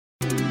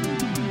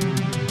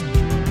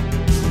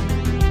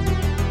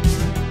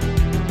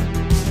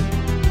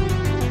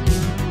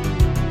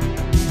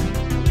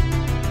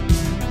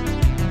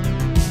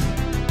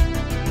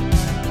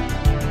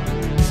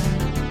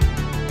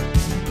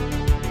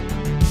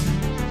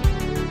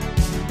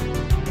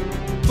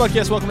Fuck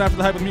yes, welcome to After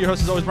the Hype with me, your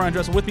host is always Brian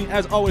Dressel. With me,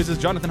 as always, is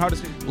Jonathan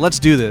Hardesty. Let's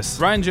do this.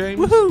 Ryan James.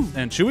 Woohoo!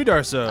 And Chewy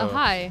Darso. Oh,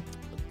 hi.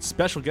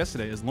 Special guest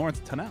today is Lawrence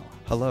Tennell.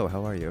 Hello,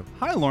 how are you?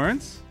 Hi,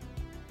 Lawrence.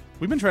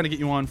 We've been trying to get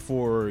you on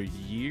for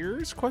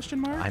years, question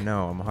mark? I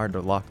know, I'm hard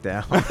to lock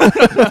down.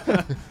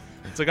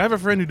 It's like, I have a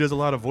friend who does a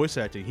lot of voice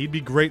acting. He'd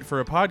be great for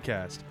a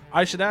podcast.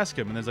 I should ask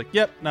him. And it's like,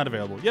 yep, not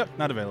available. Yep,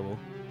 not available.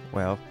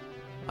 Well,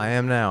 I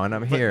am now, and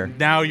I'm But here.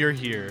 now you're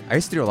here. I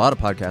used to do a lot of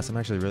podcasts. I'm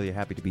actually really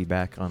happy to be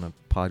back on a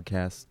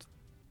podcast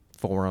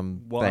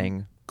forum Well,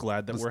 thing.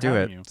 Glad that Let's we're do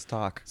having it. you. Let's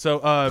talk.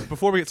 So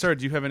before we get started,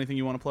 do you have anything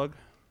you want to plug?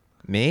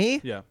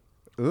 Me? Yeah.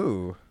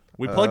 Ooh.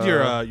 We plugged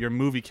your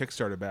movie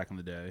Kickstarter back in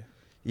the day.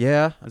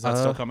 Yeah. Is that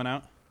still coming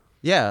out?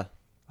 Yeah.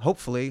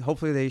 Hopefully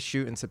they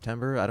shoot in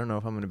September. I don't know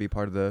if I'm going to be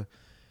part of the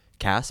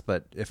cast,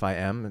 but if I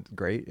am, it's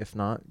great. If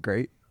not,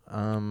 great. It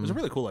was a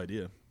really cool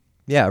idea.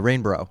 Yeah,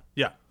 Rainbow.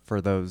 Yeah. For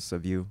those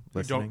of you You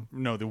listening.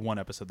 don't know the one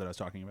episode that I was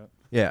talking about.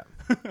 Yeah.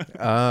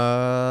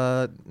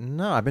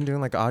 No, I've been doing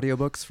like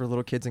audiobooks for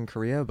little kids in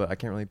Korea, but I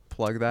can't really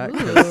plug that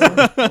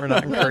because we're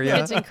not in Little Korea.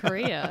 kids in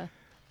Korea.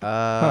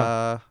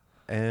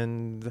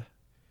 And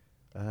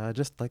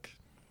just like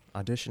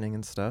auditioning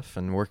and stuff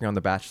and working on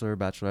The Bachelor,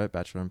 Bachelorette,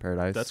 Bachelor in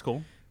Paradise. That's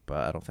cool. But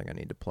I don't think I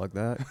need to plug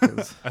that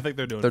 'cause I think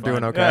they're doing they're fine.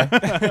 doing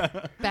okay.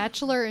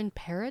 Bachelor in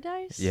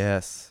Paradise?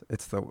 Yes,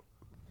 it's the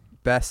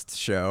best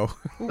show.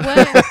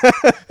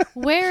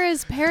 Where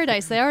is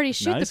Paradise? They already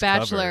shoot Nice The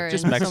Bachelor.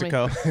 Just in so many-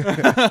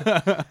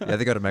 Mexico. Yeah,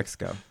 they go to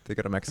Mexico. They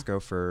go to Mexico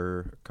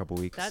for a couple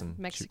weeks. That and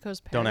Mexico's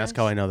Paradise? Don't ask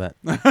how I know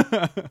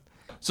that.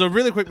 So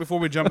really quick before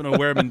we jump into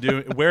where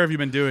have you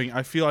been doing?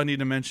 I feel I need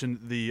to mention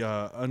the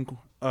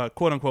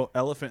quote unquote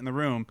elephant in the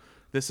room.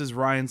 This is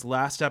Ryan's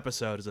last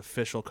episode as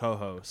official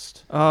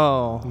co-host.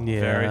 Oh.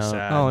 Yeah. Very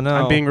sad. Oh, no.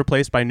 I'm being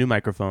replaced by new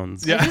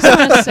microphones. Yeah. I just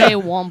want to say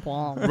womp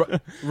womp.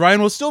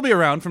 Ryan will still be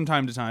around from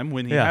time to time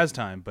when he Yeah. has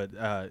time, but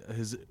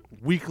his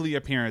weekly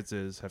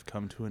appearances have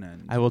come to an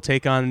end. I will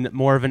take on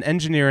more of an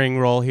engineering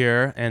role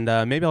here, and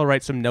maybe I'll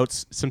write some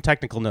notes, some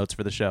technical notes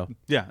for the show.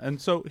 Yeah,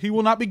 and so he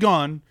will not be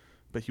gone,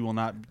 but you will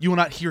not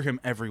hear him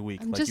every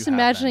week. I'm like just you have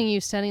imagining been. you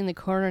standing in the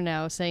corner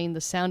now saying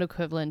the sound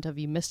equivalent of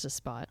you missed a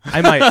spot.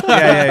 I might.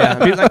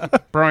 Yeah. Be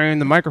like, Brian,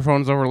 the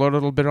microphone's overloaded a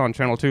little bit on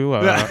channel 2.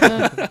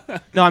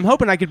 No, I'm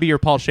hoping I could be your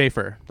Paul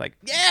Schaefer. Like,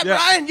 yeah,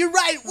 Brian, you're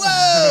right.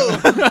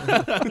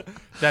 Whoa.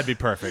 That'd be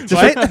perfect.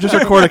 Just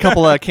record a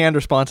couple of canned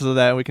responses of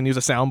that, and we can use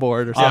a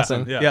soundboard or Awesome.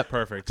 something. Yeah, Yep.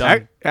 perfect.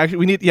 Done. Actually,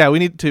 we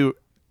need to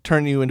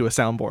turn you into a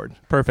soundboard.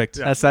 Perfect.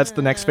 Yeah. That's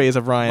the next phase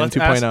of Ryan Let's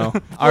 2.0.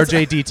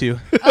 RJD2.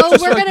 Oh,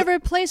 we're going to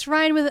replace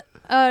Ryan with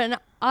an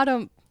I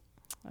don't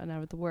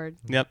know the word.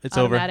 Yep, it's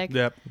Automatic.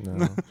 Yep.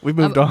 No. We've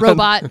moved on.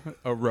 Robot.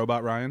 A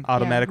robot Ryan.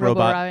 Automatic Yeah, Robo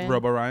robot. Ryan.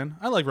 Robo Ryan.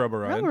 I like Robo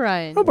Ryan. Robo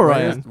Ryan. Robo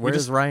Ryan. Where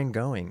is Ryan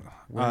going?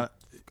 Uh,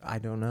 I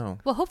don't know.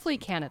 Well, hopefully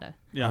Canada.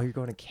 Yeah. Oh, you're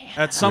going to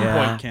Canada. At some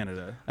Yeah. point,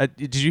 Canada.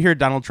 Did you hear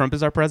Donald Trump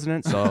is our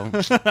president? So,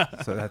 So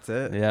that's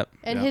it. yep.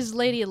 And Yeah. his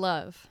lady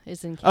love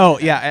is in Canada. Oh,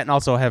 yeah, and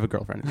also I have a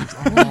girlfriend.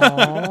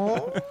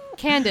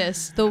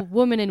 Candace, the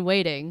woman in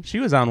waiting. She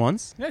was on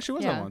once. Yeah, she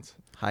was Yeah. on once.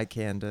 Hi,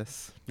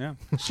 Candace. Yeah.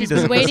 She She's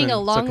been waiting listen. a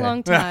long,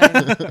 It's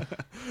okay.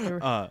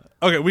 long time.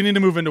 Okay, we need to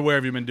move into where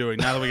have you been doing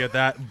now that we get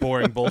that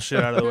boring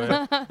bullshit out of the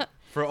way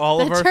for all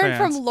of The our turn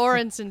fans. from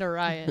Lawrence into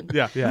Ryan.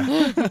 Yeah.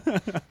 Yeah.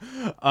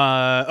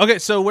 Okay,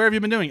 so where have you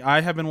been doing?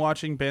 I have been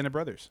watching Band of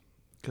Brothers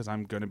because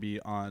I'm going to be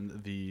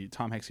on the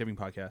Tom Hanks Giving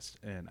podcast,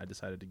 and I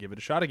decided to give it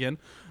a shot again.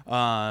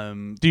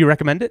 Do you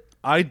recommend it?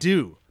 I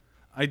do.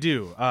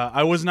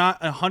 I was not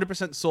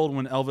 100% sold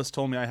when Elvis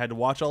told me I had to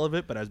watch all of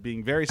it, but I was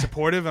being very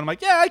supportive, and I'm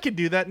like, yeah, I could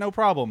do that, no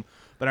problem.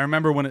 But I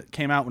remember when it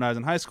came out when I was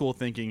in high school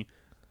thinking,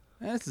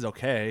 this is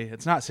okay.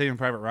 It's not Saving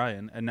Private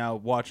Ryan. And now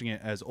watching it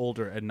as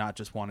older and not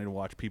just wanting to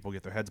watch people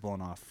get their heads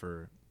blown off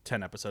for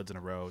 10 episodes in a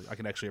row, I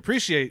can actually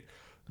appreciate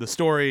the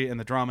story and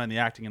the drama and the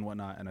acting and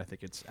whatnot, and I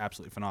think it's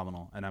absolutely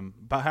phenomenal. And I'm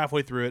about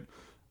halfway through it.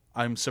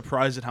 I'm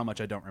surprised at how much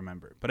I don't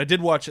remember. But I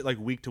did watch it like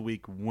week to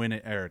week when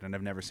it aired, and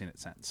I've never seen it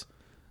since.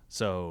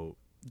 So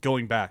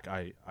going back,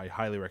 I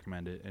highly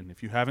recommend it. And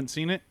if you haven't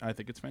seen it, I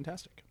think it's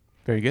fantastic.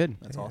 Very good.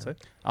 That's all I'll say.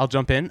 I'll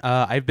jump in.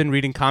 I've been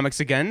reading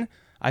comics again.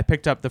 I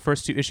picked up the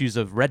first 2 issues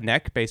of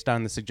Redneck based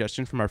on the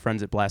suggestion from our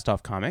friends at Blast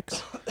Off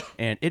Comics,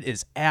 and it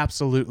is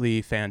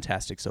absolutely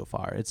fantastic so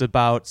far. It's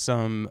about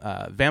some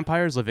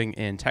vampires living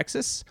in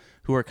Texas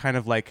who are kind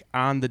of like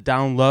on the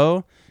down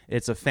low.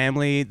 It's a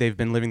family. They've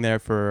been living there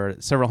for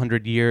several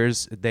hundred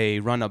years. They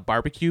run a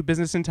barbecue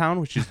business in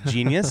town, which is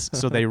genius.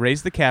 So they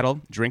raise the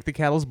cattle, drink the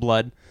cattle's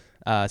blood,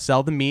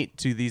 sell the meat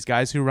to these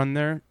guys who run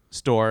their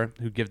store,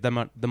 who give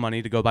them the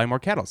money to go buy more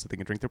cattle so they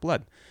can drink their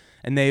blood.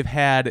 And they've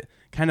had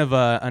kind of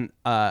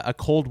a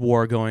Cold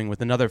War going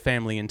with another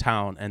family in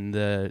town, and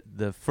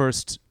the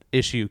first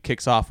issue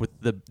kicks off with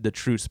the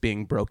truce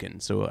being broken.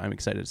 So I'm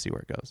excited to see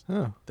where it goes.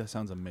 Oh, That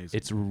sounds amazing.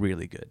 It's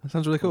really good. that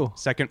sounds really cool.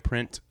 Second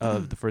print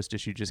of the first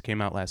issue just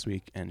came out last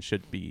week and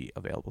should be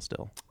available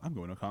still. I'm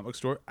going to a comic book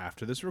store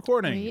after this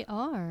recording. We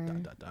are.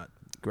 Dot.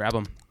 Grab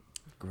them.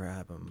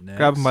 Grab them. Next.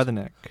 Grab him by the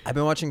neck. I've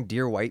been watching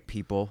Dear White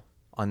People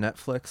on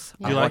Netflix.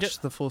 Do I you like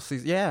watched the full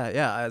season.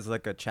 Yeah. As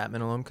like a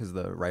Chapman alum, because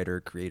the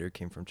writer-creator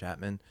came from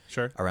Chapman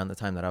Sure. around the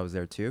time that I was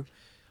there too.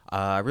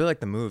 I really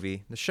like the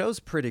movie. The show's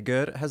pretty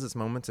good. It has its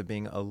moments of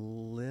being a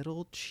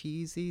little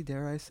cheesy,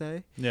 dare I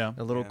say. Yeah.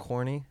 A little Yeah.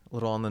 corny, a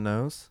little on the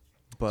nose.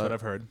 But That's what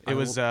I've heard. It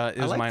was I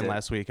liked mine it.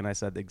 last week, and I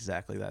said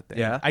exactly that thing.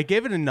 Yeah? I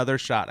gave it another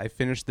shot. I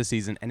finished the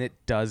season, and it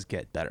does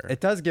get better. It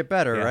does get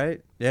better, Yeah.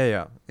 right?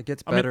 Yeah. It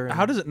gets I mean, better.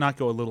 how does it not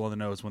go a little on the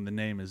nose when the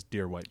name is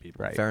Dear White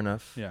People? Right. Fair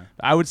enough. Yeah.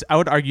 I would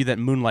argue that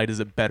Moonlight is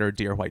a better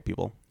Dear White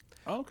People.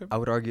 Oh, okay. I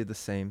would argue the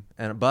same.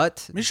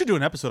 But We should do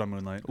an episode on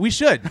Moonlight. We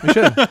should. We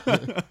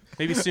should.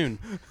 Maybe soon.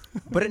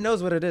 it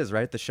knows what it is,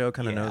 right? The show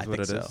kind of Yeah, knows I what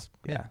think it so. is.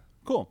 Yeah.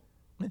 Cool.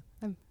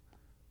 Um,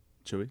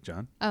 Chewy,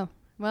 John. Oh,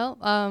 well,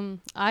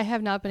 I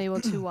have not been able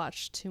to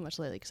watch too much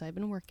lately because I've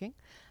been working.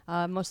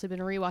 Mostly been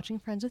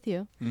rewatching Friends with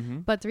You. Mm-hmm.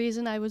 But the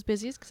reason I was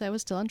busy is because I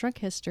was still on Drunk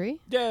History,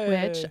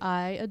 Yay. which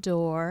I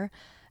adore.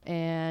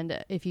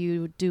 And if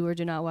you do or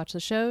do not watch the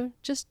show,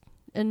 just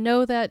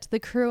know that the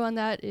crew on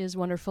that is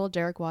wonderful.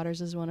 Derek Waters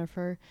is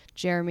wonderful.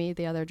 Jeremy,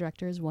 the other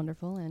director, is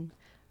wonderful. And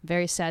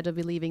very sad to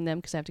be leaving them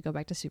because I have to go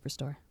back to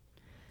Superstore.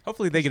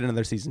 Hopefully they get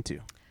another season 2.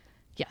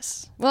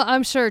 Yes. Well,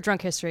 I'm sure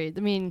Drunk History. I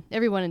mean,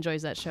 everyone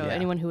enjoys that show. Yeah.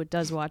 Anyone who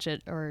does watch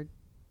it or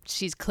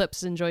sees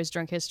clips enjoys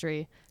Drunk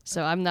History.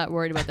 So I'm not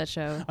worried about that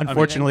show.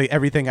 Unfortunately,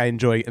 everything I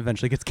enjoy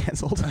eventually gets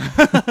canceled.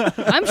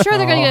 I'm sure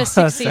they're going to get a sixth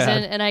sad.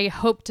 season, and I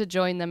hope to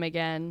join them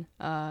again.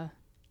 And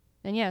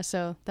yeah,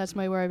 so that's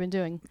where I've been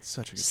doing. It's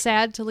such a good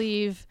Sad to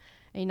leave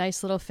a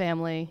nice little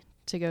family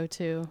to go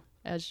to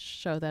a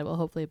show that will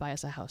hopefully buy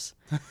us a house.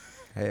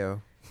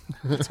 Heyo.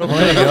 There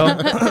you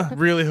go.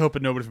 Really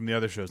hoping nobody from the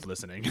other show's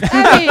listening.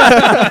 I mean,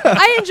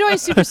 I enjoy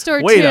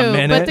Superstore Wait too, a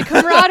minute. but the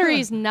camaraderie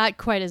is not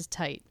quite as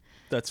tight.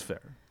 That's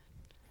fair.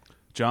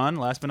 John,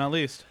 last but not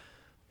least.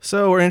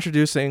 So we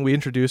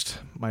introduced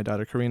my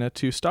daughter Karina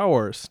to Star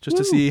Wars just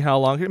to see how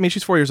long. I mean,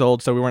 she's 4 years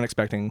old, so we weren't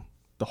expecting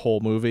the whole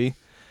movie,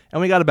 and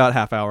we got about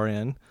half hour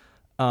in.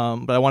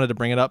 But I wanted to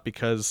bring it up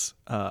because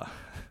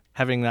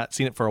having not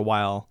seen it for a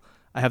while,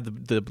 I have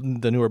the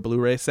newer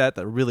Blu-ray set,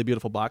 that really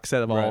beautiful box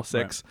set of all Right,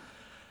 6.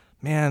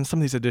 Man, some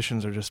of these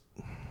editions are just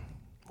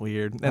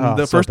weird. And Oh,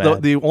 the so first,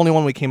 bad. the only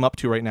one we came up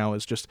to right now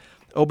is just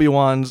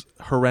Obi-Wan's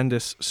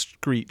horrendous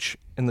screech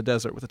in the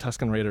desert with the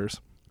Tusken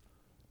Raiders.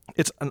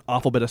 It's an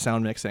awful bit of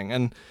sound mixing,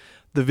 and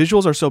the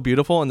visuals are so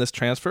beautiful in this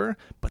transfer,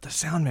 but the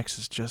sound mix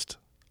is just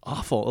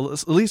awful.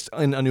 At least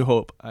in A New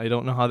Hope, I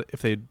don't know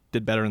if they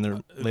did better in their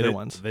later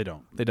ones. They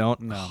don't. They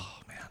don't. No. Oh,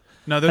 man.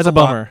 No, there's That's a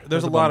bummer. There's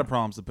That's a a lot bummer. of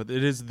problems, but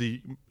it is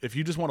if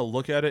you just want to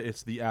look at it,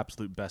 it's the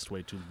absolute best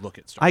way to look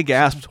at Star I Wars.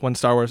 gasped when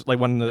Star Wars, like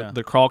when Yeah.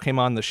 the crawl came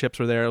on, the ships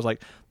were there. I was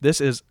like,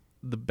 this is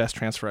the best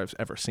transfer I've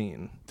ever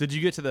seen. Did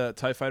you get to the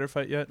TIE Fighter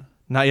fight yet?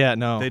 Not yet,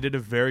 no. They did a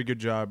very good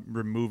job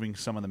removing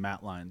some of the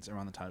matte lines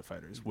around the TIE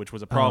Fighters, which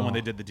was a problem when Oh.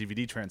 they did the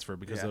DVD transfer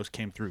because Yeah. those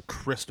came through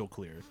crystal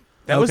clear.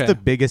 That was Okay. the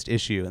biggest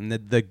issue and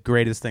the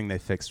greatest thing they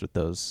fixed with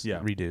those Yeah.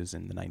 redos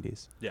in the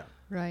 90s. Yeah.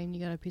 Ryan, you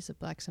got a piece of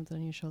black something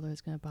on your shoulder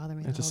that's going to bother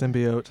me. It's a the whole day.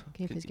 symbiote.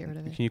 Can you please get rid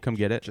of it? Can you come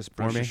get it Just for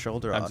brush me? your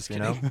shoulder I'm off, just you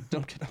know?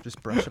 Don't get it.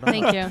 Just brush it off.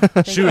 Thank you.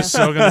 Thank She you. was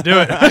so going to do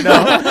it.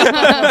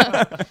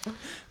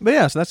 But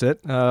yeah, so that's it.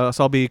 So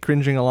I'll be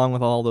cringing along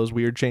with all those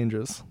weird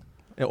changes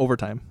over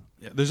time.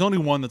 Yeah, there's only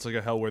one that's like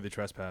a hell-worthy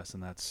trespass,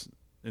 and that's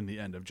in the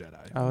end of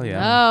Jedi. Oh, yeah.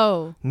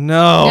 No.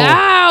 No.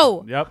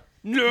 No. Yep.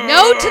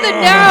 No to the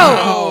no.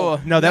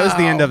 Oh, no, that was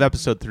the end of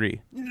episode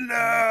 3.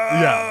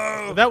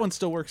 Yeah. That one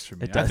still works for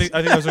me. It I does. think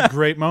that was a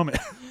great moment.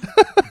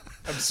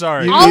 I'm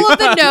sorry. All of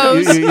the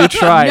no's. You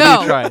tried.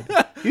 No. You tried.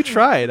 You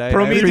tried. I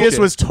Prometheus appreciate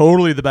was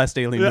totally the best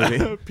alien movie.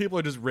 Yeah. People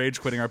are just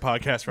rage quitting our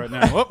podcast right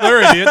now. Oh,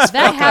 they're idiots.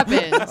 That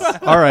happens.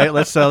 it. All right,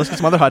 let's get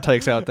some other hot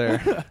takes out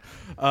there.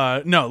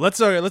 No,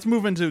 let's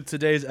move into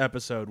today's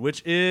episode,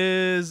 which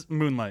is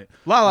Moonlight.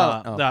 La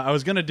La. Oh. No, I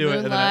was gonna do it,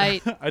 and then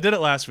Moonlight. I did it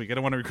last week. I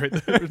don't want to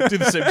do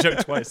the same joke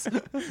twice.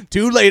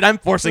 Too late. I'm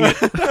forcing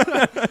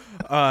it.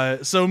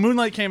 So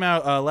Moonlight came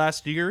out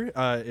last year.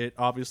 It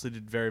obviously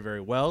did very,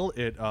 very well.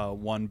 It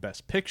won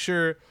Best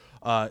Picture.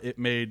 It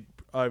made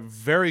a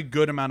very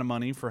good amount of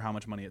money for how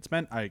much money it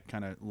spent. I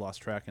kind of lost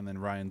track, and then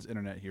Ryan's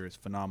internet here is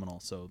phenomenal,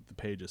 so the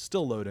page is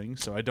still loading,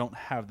 so I don't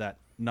have that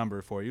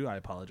number for you. I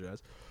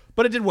apologize.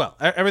 But it did well.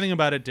 Everything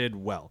about it did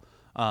well.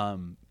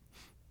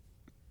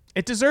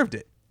 It deserved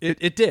it.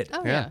 It did.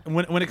 Oh, Yeah.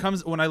 yeah.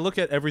 When I look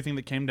at everything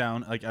that came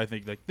down, like I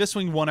think like this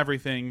one won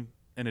everything,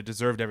 and it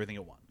deserved everything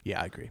it won.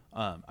 Yeah, I agree.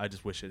 I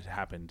just wish it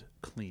happened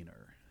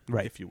cleaner,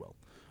 Right. if you will.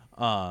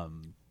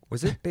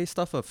 Was it based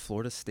off a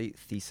Florida State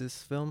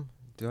thesis film?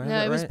 Do I have No,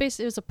 that it was right?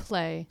 It was a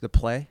play. The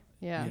play?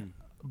 Yeah.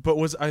 But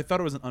I thought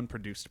it was an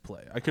unproduced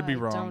play. I could be I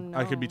wrong. don't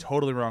I could be know.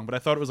 totally wrong. But I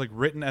thought it was like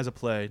written as a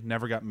play,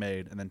 never got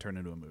made, and then turned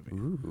into a movie.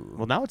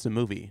 Well, now it's a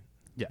movie.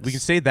 Yes. We can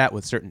say that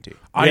with certainty.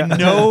 I Yeah.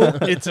 know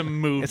it's a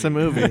movie. It's a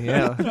movie,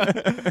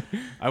 yeah.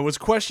 I was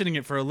questioning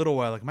it for a little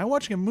while. Like, am I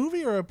watching a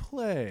movie or a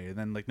play? And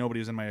then like nobody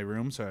was in my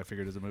room, so I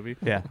figured it was a movie.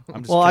 Yeah.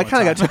 I'm just Well, I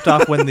killing kind of got time. tipped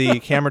off when the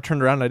camera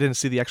turned around and I didn't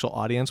see the actual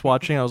audience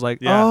watching. I was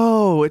like, Yeah.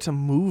 oh, it's a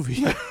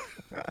movie.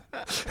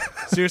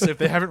 Seriously, if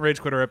they haven't rage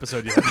quit our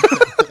episode yet,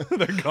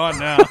 they're gone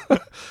now.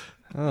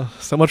 Oh,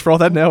 so much for all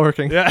that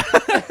networking. Yeah.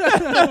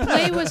 The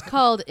play was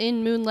called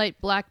In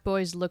Moonlight, Black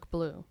Boys Look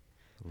Blue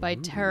by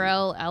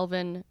Terrell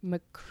Alvin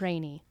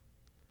McCraney.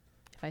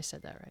 If I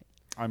said that right.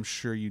 I'm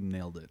sure you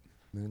nailed it.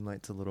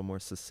 Moonlight's a little more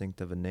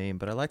succinct of a name,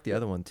 but I like the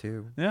other one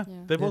too. Yeah,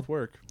 Yeah. they both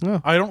work.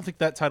 Yeah. I don't think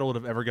that title would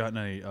have ever gotten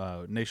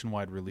a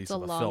nationwide release It's a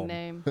of a long film.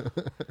 name.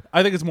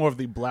 I think it's more of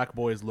the Black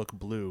Boys Look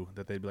Blue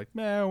that they'd be like,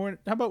 man,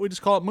 how about we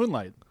just call it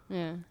Moonlight?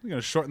 Yeah. We're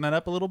going to shorten that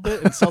up a little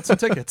bit and sell some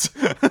tickets.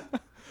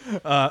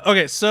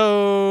 Okay,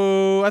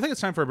 so I think it's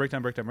time for a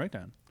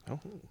breakdown. Oh.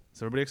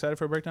 Is everybody excited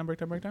for a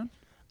breakdown?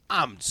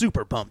 I'm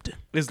super pumped.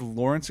 Is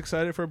Lawrence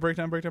excited for a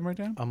breakdown?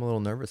 I'm a little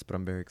nervous, but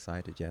I'm very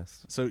excited.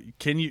 Yes. So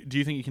do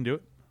you think you can do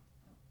it?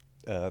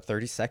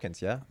 30 seconds.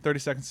 Yeah. 30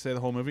 seconds to say the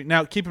whole movie.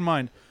 Now, keep in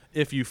mind,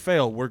 if you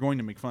fail, we're going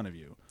to make fun of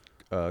you.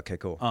 Okay.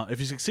 Cool. If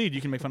you succeed,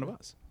 you can make fun of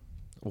us.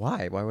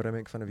 Why? Why would I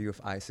make fun of you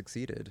if I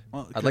succeeded?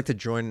 Well, I'd like to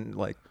join.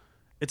 Like.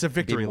 It's a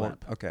victory be more-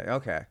 lap. Okay.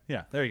 Okay.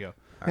 Yeah, there you go.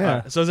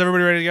 Yeah. So is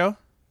everybody ready to go?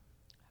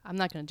 I'm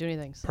not going to do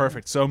anything. So.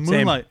 Perfect. So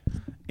Moonlight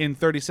in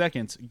 30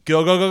 seconds.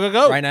 Go.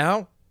 Right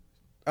now?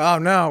 Oh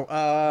no.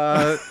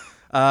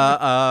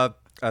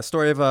 A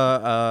story of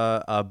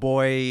a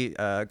boy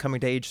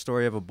coming to age.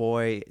 Story of a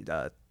boy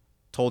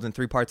told in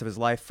 3 parts of his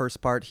life.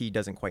 First part, he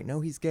doesn't quite know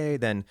he's gay.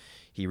 Then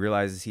he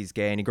realizes he's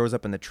gay, and he grows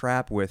up in the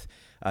trap with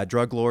a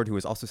drug lord who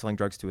is also selling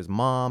drugs to his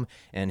mom.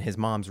 And his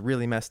mom's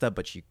really messed up,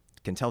 but she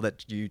can tell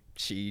that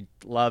she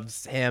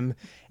loves him.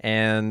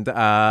 And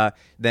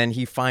then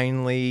he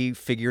finally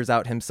figures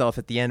out himself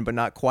at the end, but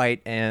not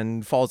quite,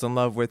 and falls in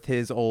love with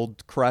his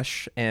old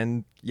crush.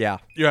 And yeah.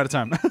 You're out of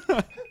time.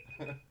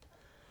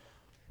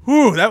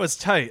 Whew, that was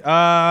tight.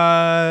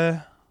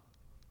 I'll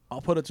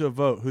put it to a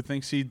vote. Who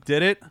thinks he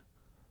did it?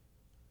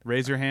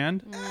 Raise your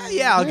hand.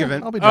 Yeah, I'll give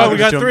it. I'll be Oh, we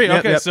got Jump. 3. Yep,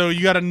 Okay, yep. so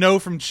you got a no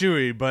from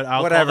Chewy, but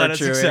I'll Whatever, call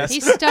that a Chewy. success. He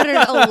stuttered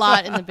a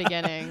lot in the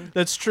beginning.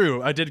 That's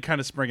true. I did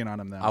kind of spring it on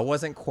him though. I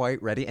wasn't quite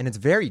ready, and it's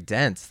very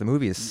dense. The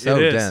movie is so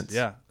It is, dense.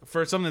 Yeah.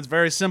 For something that's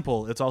very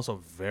simple, it's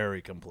also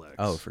very complex.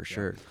 Oh, for Yeah.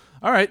 sure.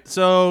 All right.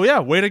 So, yeah,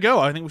 way to go.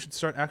 I think we should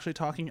start actually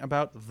talking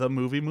about the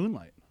movie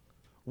Moonlight.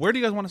 Where do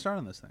you guys want to start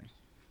on this thing?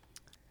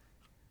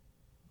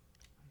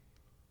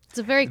 It's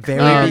a very Very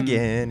clear,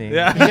 beginning.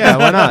 Yeah. Yeah,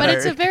 why not? but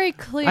it's a very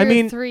clear I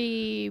mean,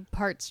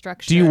 3-part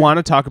structure. Do you want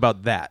to talk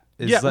about that?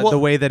 Is Yeah, that well- the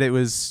way that it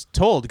was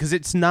told? Because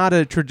it's not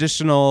a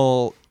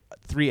traditional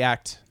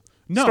 3-act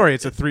No, story.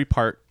 It's a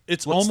 3-part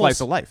It's slice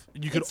almost of life.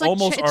 You could It's like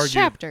almost it's argue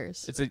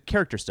chapters. It's a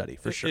character study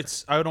for sure.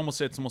 It's. I would almost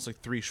say it's almost like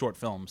 3 short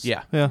films.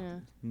 yeah. Yeah.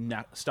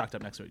 Stocked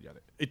up next to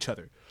each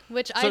other.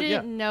 Which So, I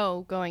yeah. didn't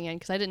know going in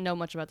because I didn't know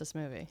much about this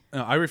movie.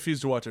 I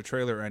refused to watch a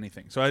trailer or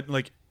anything. So I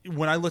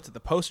when I looked at the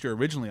poster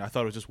originally, I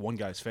thought it was just one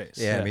guy's face.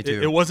 Yeah, me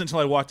too. It wasn't until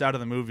I walked out of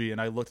the movie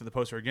and I looked at the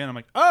poster again. I'm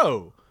like,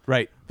 oh,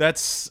 Right.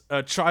 that's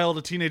a child,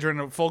 a teenager, and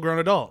a full-grown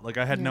adult. Like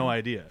I had no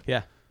idea.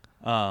 Yeah.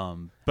 But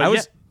I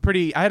was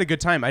I had a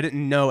good time. I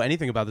didn't know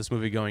anything about this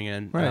movie going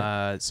in.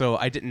 Right. So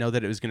I didn't know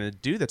that it was going to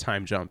do the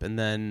time jump. And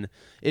then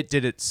it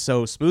did it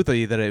so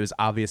smoothly that it was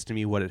obvious to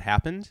me what had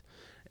happened.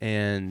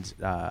 And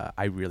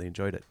I really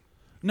enjoyed it.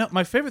 No,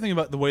 my favorite thing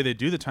about the way they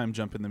do the time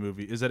jump in the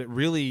movie is that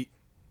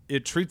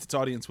it treats its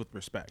audience with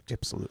respect.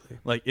 Absolutely.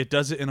 Like it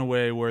does it in a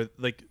way where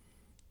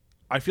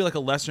I feel like a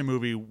lesser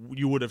movie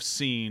you would have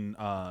seen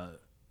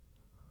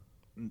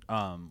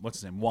what's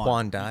his name?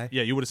 Juan die?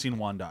 Yeah, you would have seen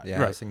Juan die.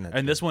 Yeah, I've seen that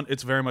And too. this one,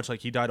 it's very much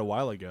like he died a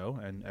while ago,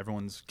 and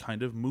everyone's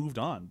kind of moved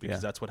on because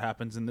Yeah. that's what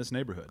happens in this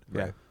neighborhood.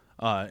 Yeah.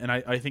 And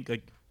I think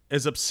like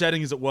as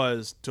upsetting as it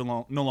was to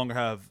no longer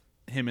have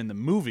him in the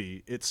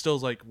movie, it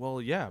still's like,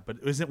 well, yeah,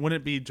 but wouldn't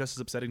it be just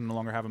as upsetting to no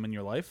longer have him in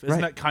your life? Isn't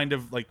Right. that kind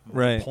of like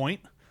Right. the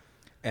point?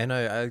 And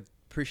I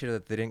appreciate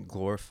that they didn't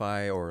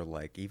glorify or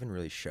like even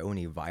really show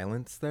any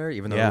violence there,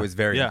 even though Yeah. it was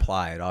very Yeah.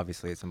 implied.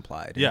 Obviously, it's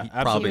implied. And Yeah, he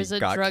absolutely. probably He was a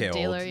got drug killed.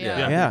 dealer, yeah.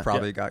 Yeah. Yeah. He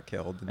probably got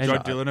killed. And Drug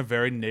shot. dealer in a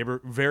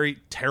very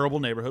terrible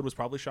neighborhood was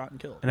probably shot and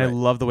killed. And I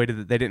love the way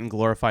that they didn't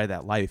glorify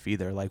that life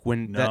either. Like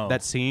when No.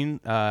 that scene,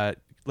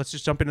 let's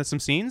just jump into some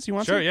scenes. You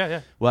want Sure, to?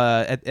 yeah.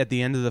 Well, at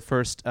the end of the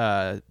first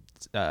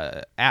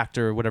act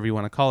or whatever you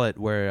want to call it,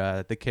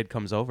 where the kid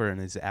comes over and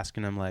is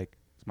asking him like,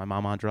 "Is my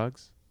mom on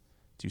drugs?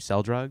 Do you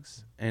sell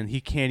drugs?" And he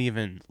can't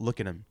even look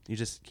at him. He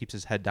just keeps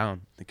his head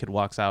down. The kid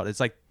walks out. It's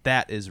like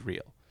that is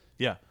real.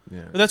 Yeah.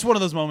 Yeah. But that's one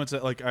of those moments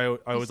that like I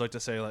always like to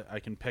say like I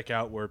can pick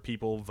out where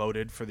people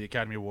voted for the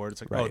Academy Award.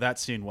 It's like, oh, Right. that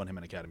scene won him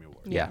an Academy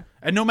Award. Yeah.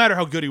 And no matter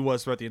how good he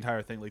was throughout the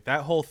entire thing, like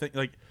that whole thing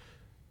like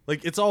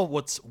it's all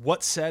what's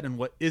said and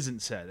what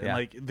isn't said. And Yeah.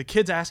 like the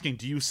kid's asking,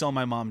 "Do you sell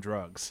my mom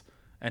drugs?"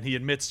 And he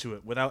admits to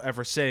it without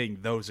ever saying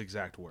those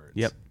exact words.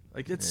 Yep.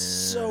 Like it's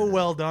so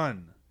well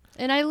done.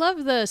 And I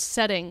love the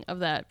setting of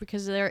that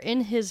because they're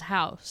in his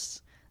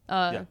house.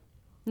 Yeah.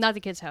 Not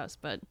the kid's house,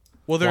 but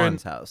Well, they're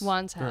Juan's in house.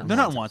 Juan's house. They're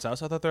not in Juan's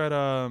house. I thought they're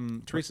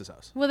at Teresa's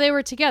house. Well, they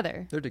were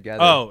together. They're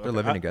together. Oh, they're okay.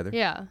 living together.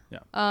 Yeah. Yeah.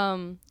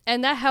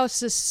 And that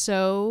house is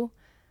so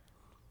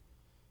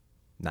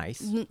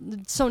Nice.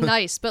 so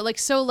nice, but like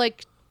so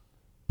like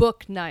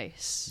book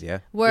nice. Yeah.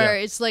 Where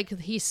Yeah. it's like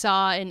he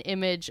saw an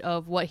image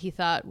of what he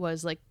thought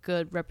was like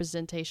good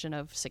representation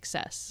of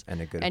success.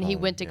 And a good he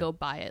home, went to yeah. go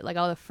buy it. Like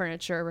all the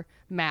furniture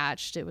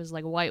matched. It was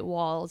like white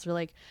walls. Or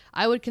like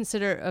I would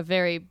consider a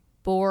very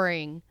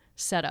boring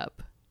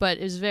setup, but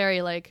it was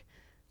very like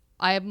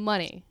I have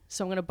money,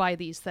 so I'm going to buy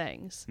these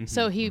things.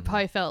 So he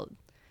probably felt,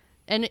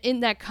 and in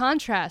that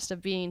contrast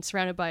of being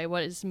surrounded by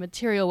what is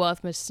material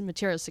wealth,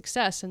 material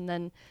success, and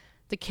then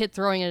the kid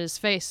throwing it in his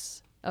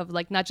face of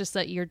like, not just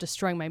that you're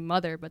destroying my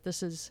mother, but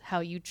this is how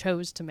you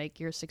chose to make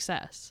your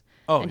success.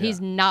 Oh, and yeah. he's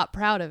not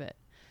proud of it.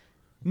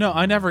 No,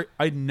 I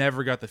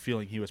never got the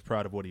feeling he was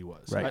proud of what he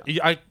was.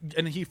 Right.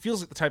 And he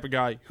feels like the type of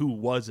guy who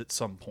was at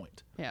some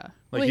point. Yeah.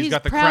 Like, well, he's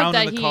got the proud crown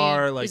in that the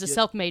car, like, he's a it-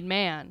 self-made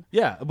man.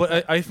 Yeah,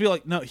 but I feel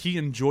like, no, he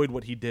enjoyed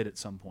what he did at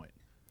some point.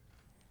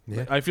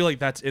 Yeah. I feel like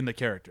that's in the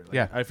character. Like,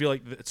 Yeah. I feel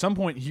like at some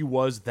point he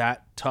was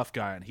that tough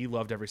guy and he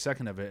loved every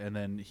second of it, and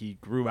then he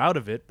grew out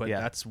of it, but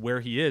Yeah. that's where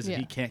he is, and Yeah.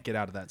 he can't get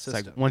out of that It's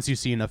system. like once you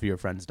see enough of your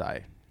friends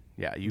die,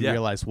 you Yeah.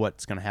 realize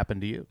what's going to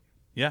happen to you.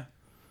 Yeah.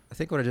 I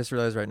think what I just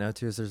realized right now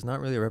too is there's not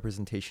really a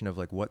representation of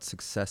like what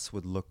success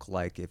would look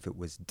like if it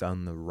was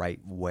done the right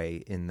way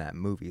in that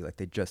movie. Like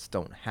they just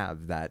don't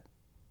have that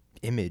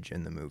image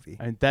in the movie.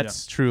 And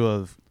that's true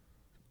of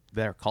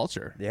their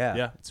culture. Yeah.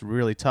 Yeah. It's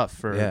really tough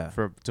Yeah.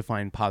 to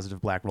find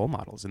positive black role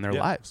models in their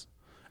Yeah. lives.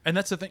 And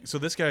that's the thing. So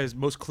this guy is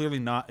most clearly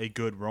not a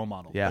good role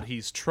model, Yeah. but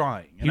he's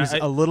trying. And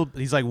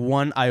He's like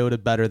one iota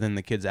better than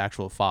the kid's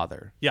actual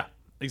father. yeah,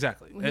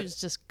 exactly. He was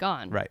just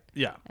gone. Right.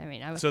 Yeah. I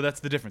mean, I was, So that's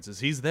the difference. Is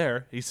he's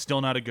there. He's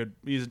still not a good.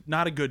 He's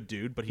not a good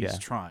dude, but he's Yeah.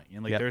 trying.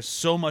 And like, Yep. there's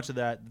so much of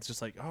that. It's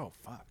just like, oh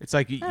fuck. It's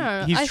like don't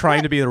know. he's I trying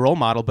thought- to be the role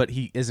model, but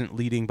he isn't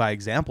leading by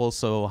example.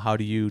 So how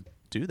do you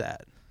do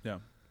that? Yeah.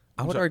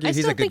 I would So- argue I he's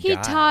still a good think he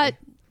guy. taught.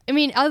 I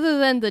mean, other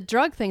than the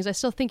drug things, I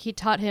still think he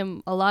taught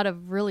him a lot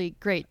of really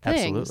great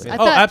things. Absolutely. I Oh,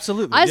 thought,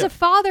 absolutely, As yeah. a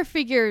father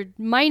figure,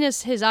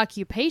 minus his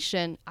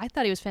occupation, I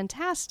thought he was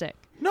fantastic.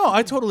 No,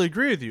 I totally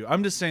agree with you.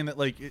 I'm just saying that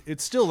like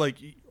it's still like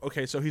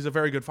okay, so he's a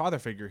very good father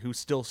figure who's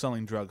still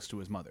selling drugs to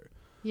his mother.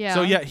 Yeah.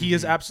 So yeah, he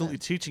is absolutely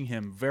teaching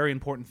him very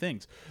important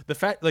things. The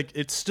fact, like,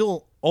 it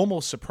still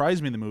almost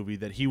surprised me in the movie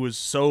that he was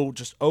so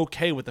just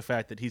okay with the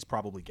fact that he's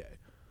probably gay,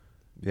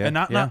 Yeah. and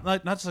not Yeah.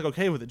 not just like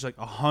okay with it, just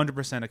like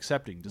 100%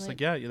 accepting, just like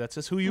yeah, that's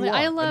just who you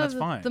I are, and love that's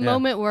fine. the Yeah.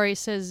 moment where he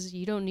says,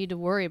 "You don't need to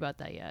worry about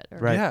that yet." Or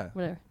Right. Yeah.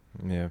 Whatever.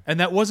 Yeah. And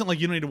that wasn't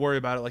like you don't need to worry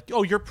about it. Like,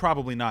 oh, you're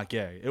probably not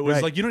gay. It was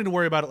Right. like you don't need to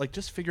worry about it. Like,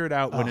 just figure it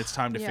out when it's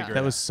time to Yeah. figure it That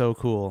out. was so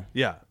cool.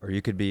 Yeah, Or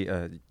you could be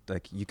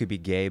like you could be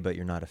gay, but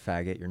you're not a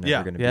faggot. You're never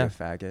Yeah. going to Yeah. be a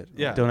faggot.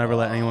 Yeah. Don't ever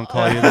let anyone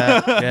call you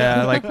that.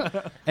 Yeah, like,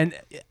 and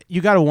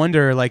you got to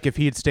wonder, like, if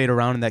he had stayed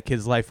around in that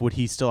kid's life, would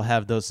he still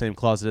have those same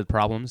closeted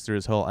problems through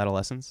his whole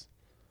adolescence?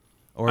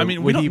 Or I mean,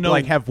 we would don't he know-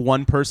 like have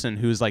one person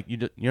who's like,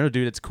 you know,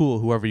 dude, it's cool,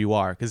 whoever you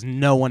are, because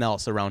no one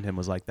else around him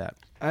was like that.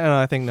 I don't know.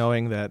 I think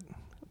knowing that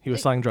he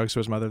was selling drugs to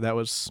his mother,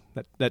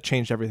 that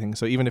changed everything.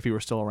 So even if he were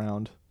still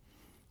around,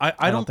 I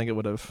I don't don't think it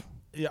would have.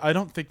 Yeah, I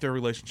don't think their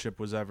relationship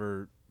was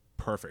ever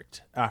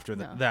perfect after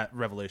No. that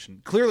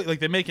revelation. Clearly, like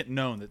they make it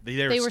known that they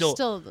They were were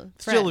still the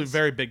a friends.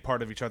 very big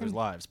part of each other's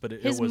lives. But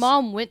it His was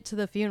mom went to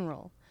the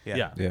funeral.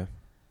 yeah. Yeah.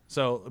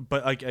 So,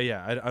 but like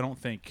yeah, I don't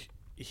think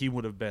he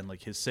would have been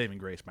like his saving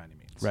grace by any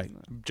means, Right.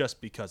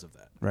 Just because of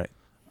that. Right.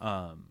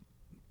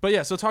 But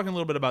yeah, so talking a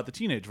little bit about the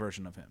teenage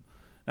version of him.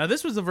 Now,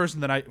 this was the version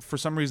that I, for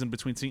some reason,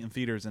 between seeing it in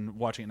theaters and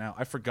watching it now,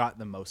 I forgot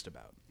the most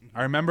about.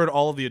 I remembered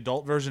all of the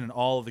adult version and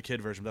all of the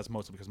kid version. But that's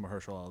mostly because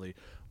Mahershala Ali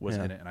was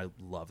Yeah. in it, and I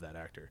love that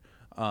actor.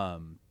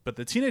 But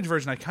the teenage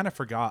version, I kind of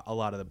forgot a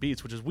lot of the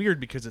beats, which is weird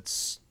because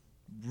it's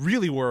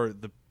really where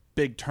the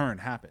big turn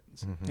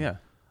happens. Yeah.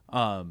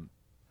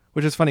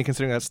 Which is funny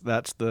considering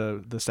that's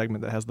the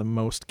segment that has the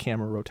most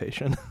camera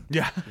rotation.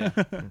 Yeah.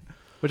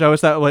 Which I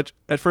was thought, which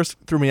at first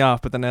threw me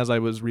off, but then as I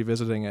was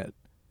revisiting it,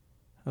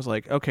 I was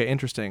like, okay,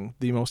 interesting.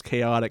 The most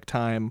chaotic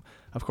time,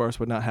 of course,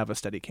 would not have a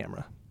steady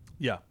camera.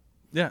 Yeah.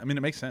 Yeah, I mean,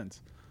 it makes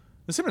sense.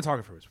 The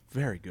cinematographer was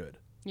very good.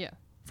 Yeah.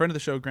 Friend of the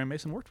show, Graham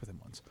Mason, worked with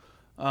him once.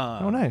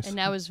 Oh, nice. And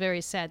I was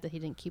very sad that he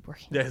didn't keep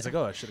working. Yeah, he's like,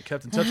 oh, I should have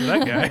kept in touch with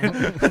that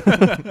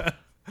guy.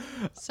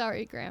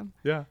 Sorry, Graham.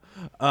 Yeah.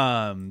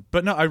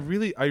 But no, I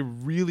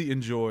really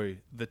enjoy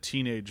the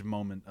teenage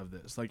moment of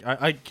this. Like,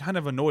 I kind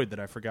of annoyed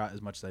that I forgot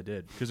as much as I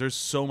did because there's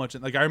so much.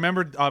 Like, I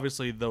remembered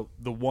obviously the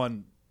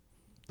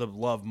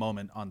love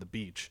moment on the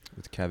beach.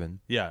 With Kevin.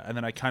 Yeah, and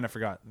then I kind of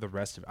forgot the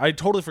rest of it. I had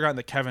totally forgotten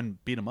that Kevin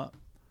beat him up.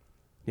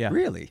 Yeah.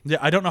 Really? Yeah,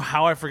 I don't know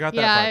how I forgot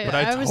Yeah, that part,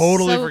 but I was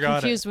totally so forgot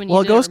confused it. when you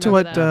Well, it didn't goes to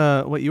remember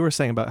that. what you were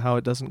saying about how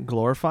it doesn't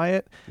glorify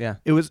it. Yeah.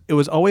 It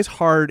was always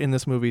hard in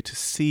this movie to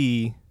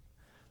see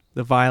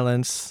the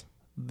violence,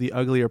 the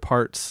uglier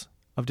parts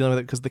of dealing with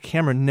it because the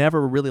camera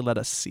never really let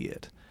us see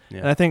it. Yeah.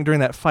 And I think during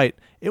that fight,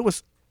 it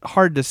was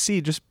hard to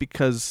see just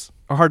because,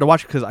 or hard to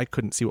watch because I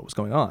couldn't see what was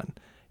going on.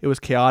 It was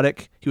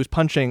chaotic. He was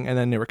punching and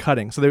then they were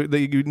cutting. So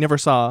you never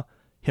saw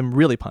him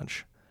really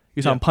punch.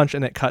 You saw Yeah. him punch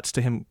and it cuts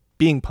to him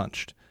being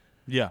punched.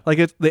 Yeah. Like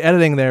the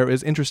editing there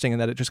is interesting in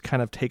that it just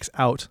kind of takes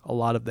out a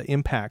lot of the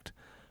impact,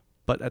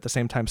 but at the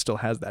same time still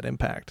has that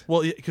impact.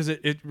 Well, because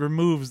it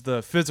removes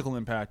the physical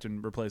impact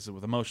and replaces it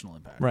with emotional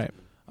impact. Right.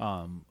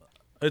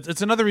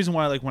 It's another reason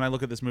why, like, when I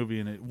look at this movie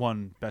and it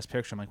won Best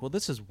Picture, I'm like, well,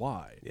 this is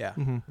why. Yeah.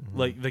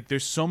 Like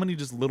there's so many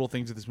just little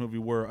things in this movie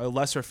where a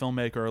lesser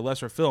filmmaker or a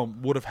lesser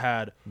film would have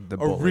had The a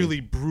bully. really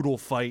brutal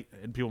fight,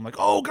 and people are like,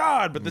 oh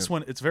God! But this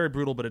one, it's very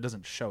brutal, but it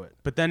doesn't show it.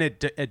 But then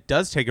it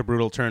does take a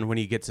brutal turn when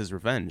he gets his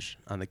revenge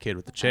on the kid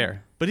with the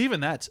chair. But even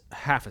that's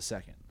half a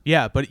second.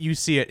 Yeah, but you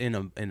see it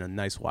in a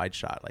nice wide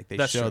shot. Like they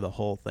That's show true. the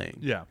whole thing.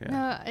 Yeah. No,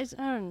 I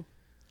don't.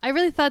 I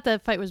really thought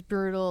that fight was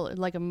brutal,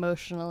 like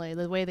emotionally,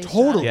 the way they shot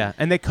Totally. it. Yeah,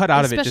 and they cut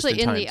out of it just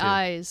Especially in in time the too.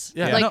 eyes.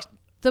 Yeah. Like No.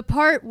 the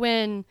part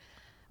when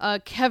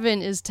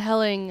Kevin is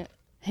telling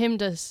him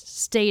to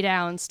stay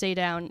down,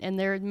 and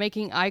they're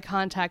making eye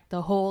contact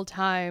the whole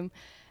time,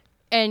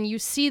 and you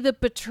see the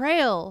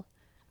betrayal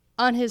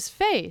on his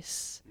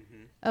face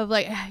of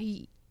like,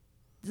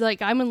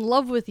 like, I'm in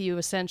love with you,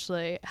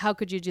 essentially. How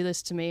could you do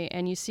this to me?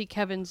 And you see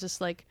Kevin's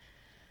just like,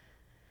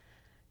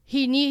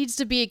 he needs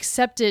to be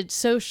accepted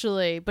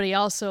socially, but he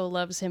also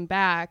loves him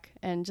back.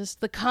 And just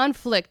the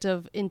conflict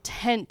of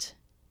intent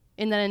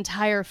in that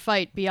entire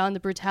fight beyond the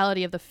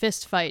brutality of the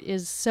fist fight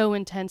is so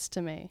intense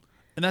to me.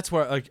 And that's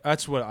where, like,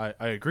 that's what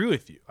I agree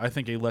with you. I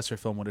think a lesser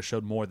film would have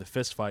showed more of the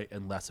fist fight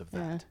and less of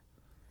that.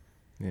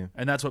 Yeah.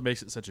 And that's what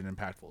makes it such an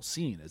impactful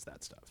scene, is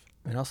that stuff.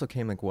 It also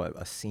came like what,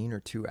 a scene or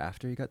two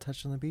after he got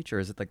touched on the beach, or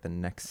is it like the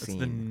next It's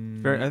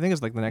scene? I think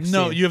it's like the next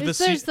no, scene. you have the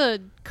scene. There's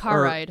the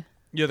car or- ride.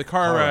 Yeah, the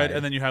car Car ride, ride.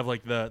 and then you have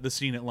like the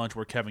scene at lunch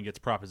where Kevin gets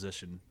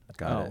propositioned.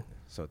 Got Oh. it.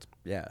 So it's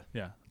yeah.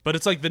 Yeah, but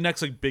it's like the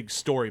next like big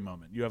story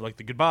moment. You have like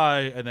the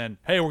goodbye, and then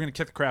hey, we're gonna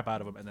kick the crap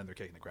out of him, and then they're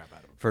kicking the crap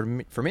out of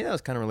him. For me that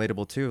was kind of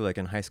relatable too. Like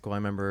in high school, I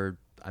remember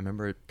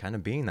it kind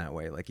of being that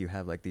way. Like you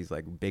have like these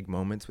like big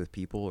moments with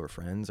people or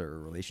friends or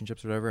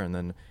relationships or whatever, and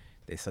then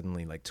they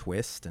suddenly like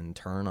twist and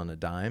turn on a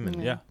dime,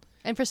 and Yeah,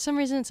 And for some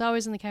reason, it's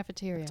always in the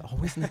cafeteria. it's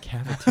always in the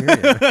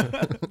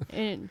cafeteria.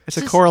 And It's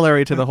a just-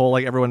 corollary to the whole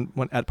like everyone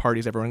when at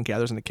parties everyone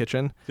gathers in the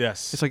kitchen.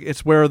 yes, It's like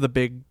it's where the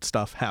big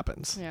stuff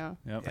happens. Yeah.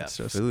 yep. It's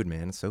just Food,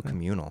 man, it's so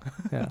communal.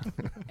 yeah.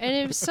 And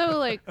it was so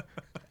like,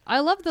 I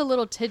love the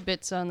little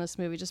tidbits on this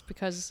movie just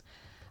because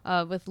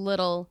with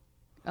Little,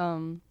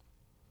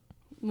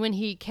 when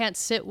he can't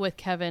sit with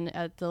Kevin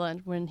at the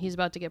lunch, when he's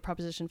about to get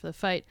propositioned for the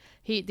fight,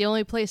 the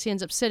only place he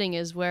ends up sitting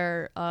is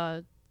where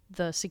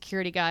the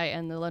security guy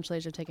and the lunch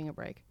ladies are taking a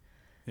break.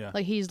 Yeah.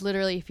 Like he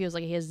feels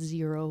like he has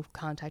zero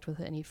contact with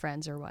any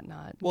friends or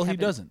whatnot. Well, he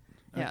Kevin- doesn't.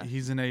 Yeah.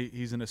 He's in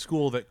a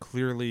school that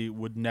clearly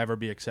would never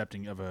be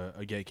accepting of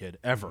a gay kid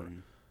ever,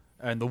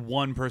 and the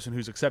one person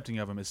who's accepting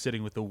of him is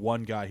sitting with the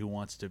one guy who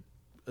wants to,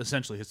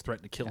 essentially, has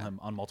threatened to kill him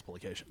on multiple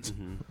occasions.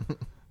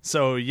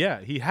 So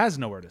yeah, he has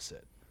nowhere to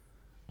sit,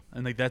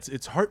 and like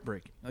it's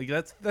heartbreaking. Like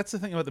that's the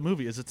thing about the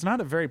movie is it's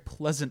not a very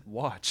pleasant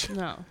watch.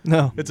 No.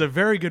 No. It's a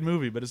very good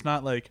movie, but it's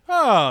not like,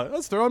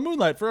 let's throw on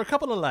Moonlight for a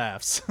couple of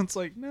laughs. It's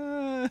like,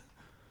 nah.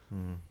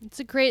 It's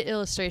a great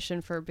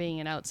illustration for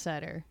being an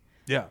outsider.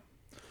 Yeah.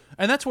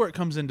 And that's where it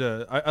comes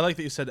into. I like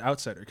that you said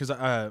outsider because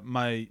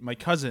my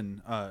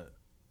cousin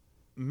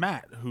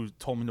Matt, who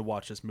told me to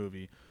watch this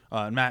movie,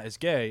 and Matt is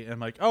gay, and I'm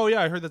like, oh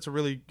yeah, I heard that's a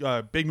really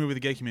big movie in the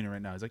gay community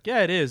right now. He's like, yeah,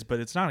 it is, but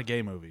it's not a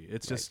gay movie.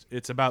 It's just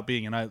it's about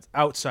being an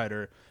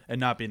outsider and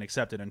not being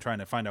accepted and trying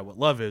to find out what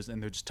love is,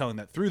 and they're just telling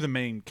that through the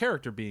main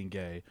character being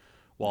gay,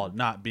 while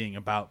not being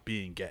about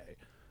being gay.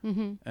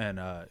 Mm-hmm.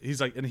 And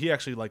he's like, and he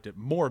actually liked it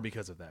more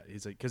because of that.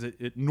 He's like, because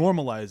it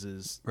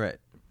normalizes Right.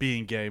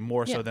 being gay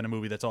more Yeah. so than a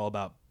movie that's all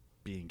about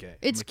being gay.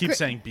 It's I keep gr-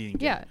 saying being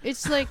gay. Yeah,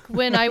 it's like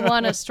when I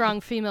want a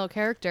strong female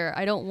character,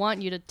 I don't want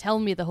you to tell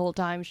me the whole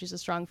time she's a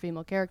strong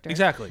female character.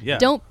 Exactly. Yeah.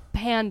 Don't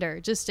pander,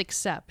 just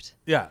accept.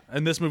 Yeah,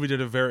 and this movie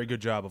did a very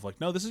good job of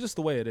like, no, this is just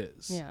the way it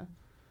is. Yeah.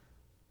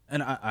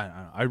 And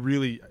I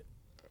really,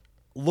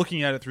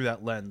 looking at it through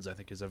that lens, I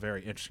think is a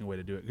very interesting way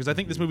to do it because I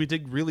think this movie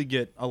did really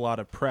get a lot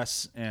of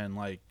press and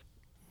like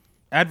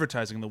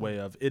advertising in the way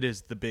of it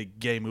is the big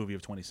gay movie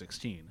of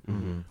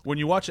 2016. When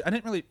you watch it,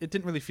 it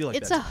didn't really feel like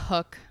It's that. a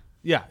hook.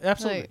 Yeah,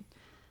 absolutely. Like,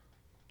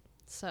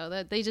 so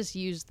that they just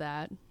used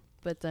that,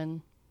 but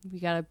then we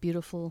got a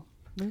beautiful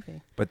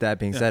movie. But that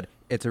being said,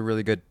 it's a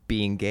really good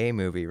being gay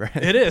movie, right?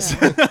 It is.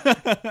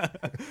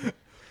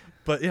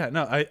 But yeah,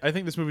 no, I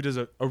think this movie does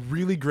a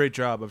really great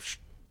job of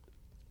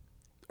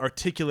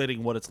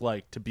articulating what it's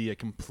like to be a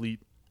complete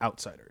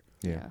outsider.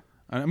 Yeah.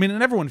 I mean,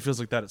 and everyone feels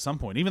like that at some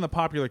point. Even the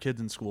popular kids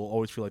in school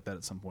always feel like that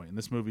at some point. And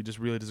this movie just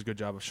really does a good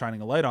job of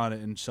shining a light on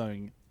it and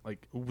showing,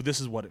 like, this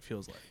is what it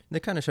feels like. They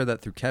kind of showed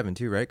that through Kevin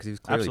too, right? Because he was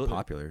clearly Absolutely.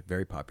 popular,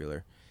 very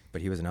popular.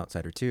 But he was an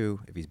outsider too,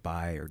 if he's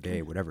bi or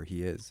gay, whatever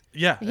he is.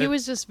 Yeah. He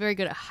was just very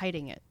good at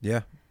hiding it.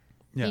 Yeah.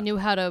 Yeah. He knew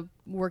how to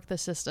work the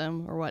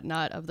system or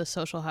whatnot of the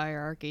social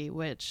hierarchy,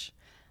 which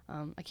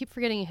I keep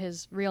forgetting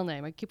his real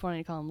name. I keep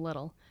wanting to call him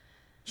Little.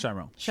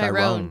 Chiron. Chiron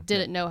Chiron.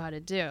 didn't know how to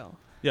do.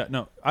 Yeah,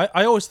 no.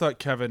 I always thought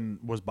Kevin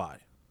was bi.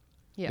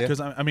 Yeah.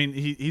 Because, I mean,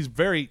 he's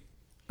very,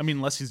 I mean,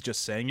 unless he's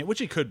just saying it, which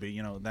he could be,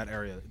 you know, in that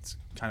area, it's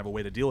kind of a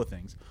way to deal with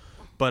things.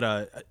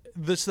 But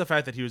this is the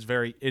fact that he was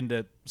very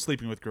into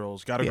sleeping with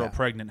girls, got a girl Yeah.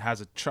 pregnant,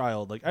 has a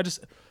child. Like,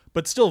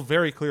 but still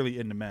very clearly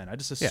into men. I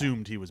just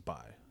assumed he was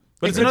bi.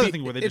 But it's could another be-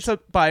 thing where they it's just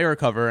a buy or a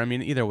cover. I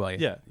mean, either way.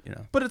 yeah. You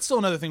know. But it's still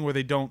another thing where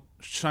they don't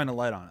shine a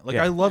light on it. Like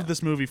Yeah. I love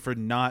this movie for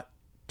not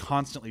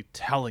constantly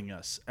telling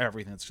us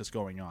everything that's just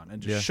going on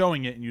and just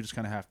showing it, and you just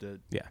kind of have to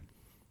Yeah.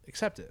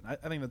 accept it. I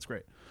think that's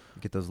great.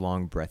 You get those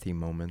long, breathy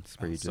moments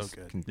where you So just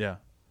good. can Yeah.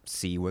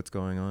 see what's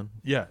going on.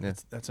 Yeah. Yeah.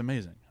 That's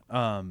amazing.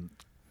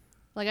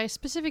 Like I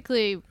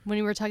specifically, when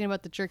we were talking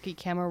about the jerky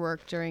camera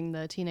work during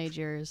the teenage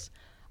years,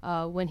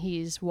 when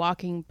he's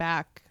walking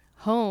back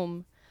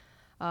home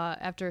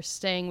after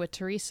staying with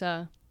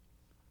Teresa,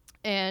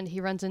 and he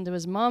runs into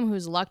his mom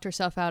who's locked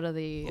herself out of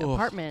the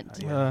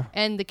apartment.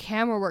 And the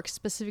camera work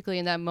specifically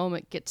in that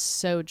moment gets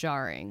so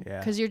jarring Yeah.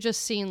 because you're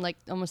just seeing like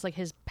almost like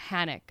his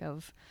panic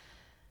of,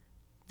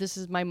 this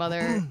is my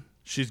mother.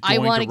 She's I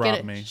going want to to get rob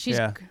it. me. She's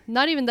Yeah.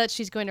 not even that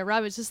she's going to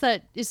rob. It's just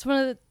that it's one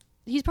of the.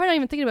 He's probably not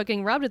even thinking about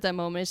getting robbed at that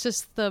moment. It's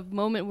just the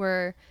moment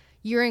where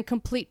you're in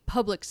complete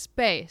public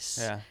space,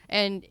 Yeah.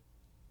 and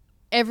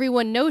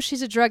everyone knows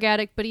she's a drug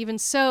addict. But even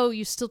so,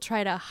 you still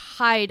try to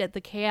hide at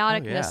the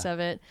chaoticness yeah. of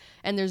it,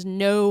 and there's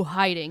no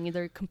hiding.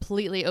 They're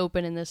completely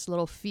open in this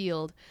little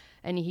field,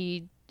 and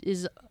he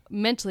is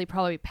mentally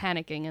probably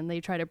panicking, and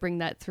they try to bring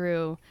that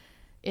through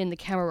in the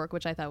camera work,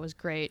 which I thought was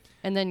great.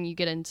 And then you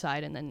get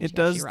inside, and then It she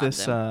does robs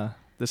this him.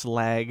 this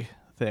lag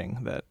thing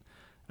that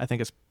I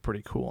think is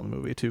pretty cool in the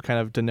movie to kind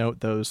of denote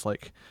those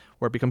like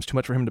where it becomes too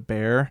much for him to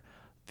bear.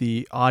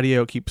 The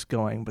audio keeps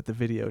going, but the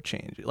video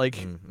changes.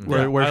 Like Yeah,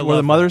 I where the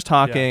love mother's that.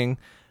 Yeah. talking,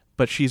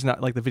 but she's not,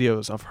 like the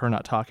videos of her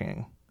not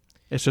talking.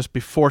 It's just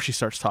before she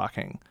starts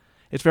talking.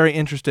 It's very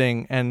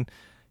interesting, and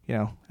you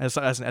know, as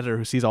an editor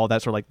who sees all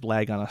that sort of like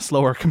lag on a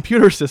slower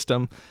computer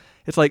system,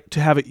 it's like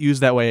to have it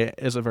used that way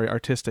as a very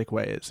artistic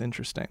way is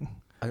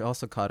interesting. I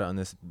also caught it on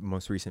this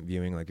most recent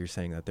viewing, like you're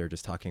saying that they're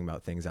just talking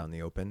about things out in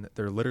the open.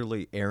 They're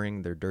literally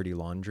airing their dirty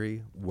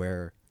laundry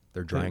where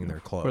they're drying their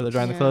clothes. Where they're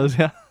drying the Yeah. clothes,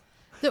 yeah.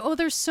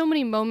 There's so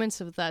many moments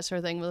of that sort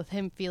of thing with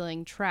him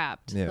feeling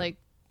trapped. Yeah. Like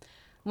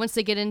once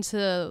they get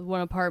into one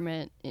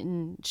apartment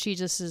and she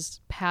just is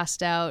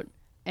passed out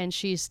and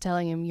she's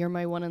telling him, "You're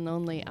my one and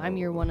only. I'm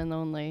your one and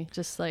only."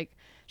 Just like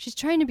she's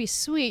trying to be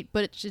sweet,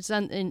 but it's just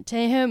and to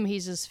him,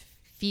 he's just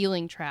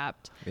feeling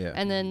trapped. Yeah.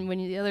 And then when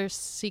the other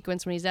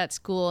sequence when he's at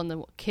school and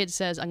the kid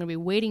says, "I'm going to be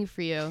waiting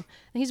for you," and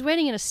he's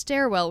waiting in a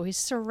stairwell where he's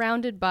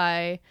surrounded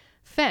by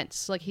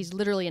fence, like he's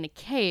literally in a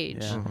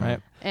cage. Yeah.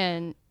 Right.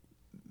 And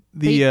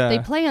The they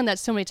play on that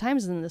so many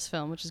times in this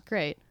film, which is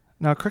great.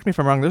 Now, correct me if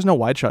I'm wrong. There's no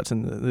wide shots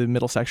in the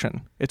middle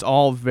section. It's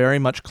all very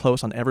much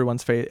close on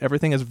everyone's face.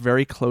 Everything is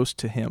very close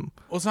to him.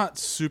 Well, it's not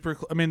super.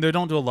 I mean, they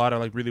don't do a lot of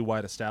like really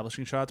wide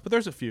establishing shots, but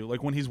there's a few.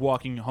 Like when he's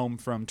walking home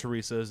from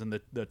Teresa's and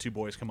the two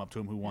boys come up to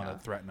him who want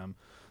to threaten him.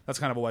 That's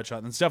kind of a wide shot.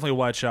 And it's definitely a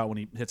wide shot when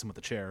he hits him with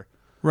the chair.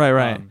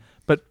 Right. Um,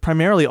 But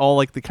primarily all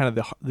like the kind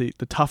of the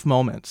tough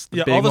moments. The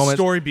Yeah, big all the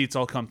moments story beats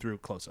all come through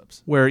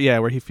close-ups. where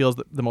he feels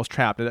the most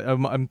trapped.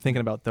 I'm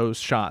thinking about those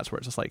shots where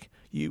it's just like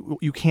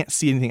you can't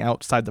see anything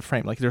outside the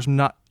frame. Like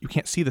you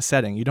can't see the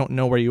setting. You don't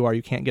know where you are.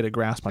 You can't get a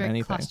grasp on Very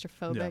anything.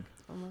 claustrophobic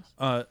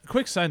almost.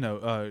 Quick side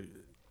note: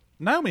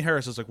 Naomi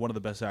Harris is like one of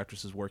the best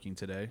actresses working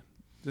today.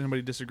 Does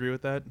anybody disagree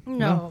with that?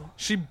 No.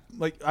 She's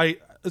one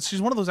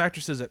of those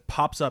actresses that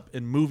pops up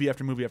in movie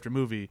after movie after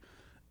movie,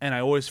 and I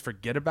always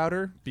forget about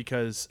her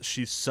because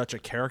she's such a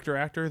character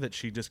actor that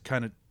she just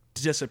kind of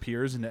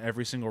disappears into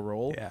every single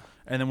role. Yeah.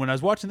 And then when I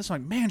was watching this,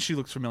 I'm like, man, she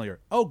looks familiar.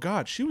 Oh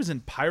God, she was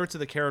in Pirates of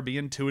the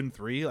Caribbean 2 and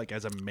 3, like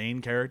as a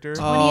main character.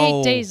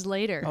 28 days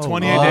later.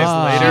 28 days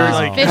later, was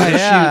like Fisher.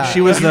 Yeah.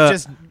 She was You the-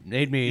 just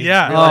made me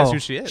Yeah. realize Oh. who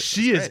she is.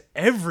 She That's is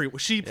great. everywhere.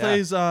 She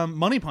plays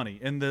Money Punny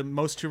in the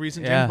most two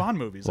recent Yeah. James Bond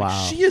movies. Like,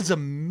 Wow. she is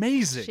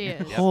amazing. She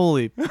is.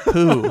 Holy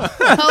poo!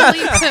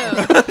 Holy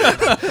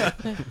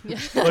poo.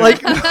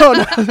 Like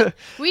no.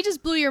 We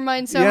just blew your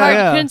mind so Yeah, hard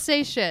yeah. you couldn't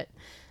say shit.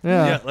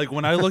 Yeah, like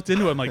when I looked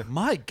into it, I'm like,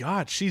 my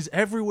God, she's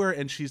everywhere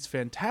and she's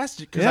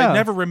fantastic because Yeah. I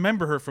never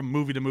remember her from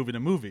movie to movie to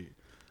movie.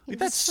 Like,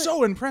 that's It's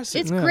so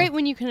impressive. It's great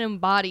when you can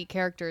embody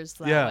characters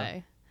that Yeah.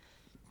 way.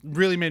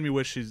 Really made me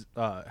wish she's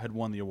had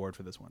won the award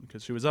for this one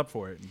because she was up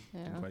for it and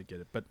Yeah. didn't quite get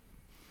it. But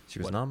She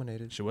was What?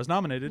 nominated. she was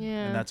nominated,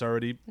 Yeah. and that's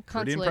already pretty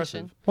Consolation.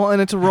 impressive. Well,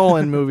 and it's a role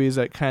in movies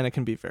that kind of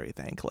can be very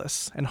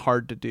thankless and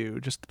hard to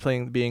do. Just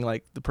being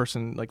like the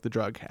person, like the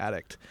drug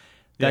addict,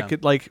 that Yeah.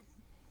 could like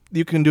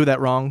you can do that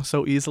wrong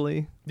so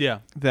easily Yeah.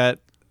 that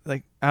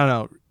like I don't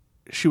know.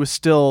 She was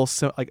still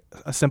like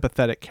a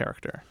sympathetic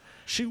character,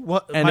 She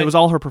was, and it was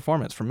all her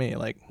performance for me.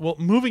 Like well,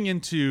 moving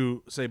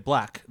into say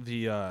Black,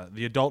 the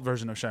adult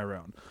version of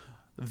Chiron.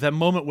 The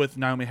moment with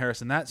Naomi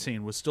Harris in that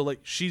scene was still like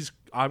she's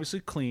obviously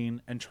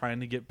clean and trying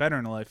to get better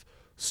in her life,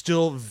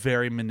 still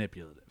very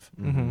manipulative.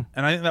 Mm-hmm.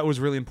 And I think that was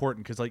really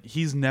important because like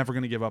he's never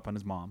going to give up on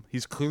his mom.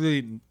 He's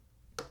clearly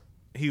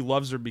he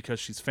loves her because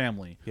she's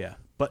family, Yeah.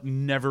 but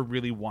never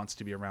really wants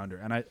to be around her.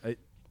 And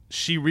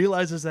she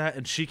realizes that,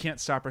 and she can't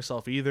stop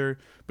herself either.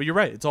 But you're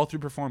right; it's all through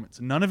performance.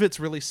 None of it's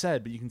really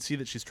said, but you can see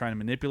that she's trying to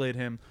manipulate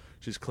him.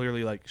 She's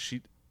clearly like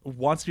she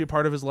wants to be a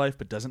part of his life,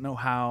 but doesn't know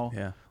how.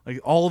 Yeah.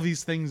 Like all of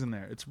these things in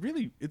there. It's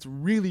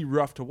really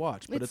rough to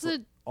watch. But It's it's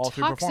a all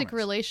through toxic performance.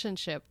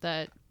 relationship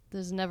that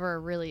there's never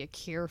really a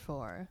cure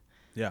for.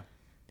 Yeah.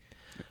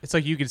 It's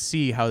like you could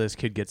see how this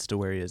kid gets to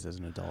where he is as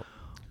an adult.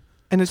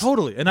 And it's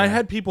Totally. And I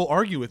had people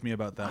argue with me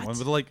about that one.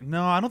 But like,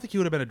 no, I don't think he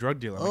would have been a drug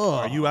dealer. I'm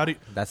like, are you out of...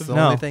 That's the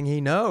No. only thing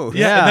he knows.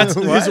 Yeah, and that's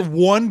What? his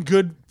one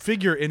good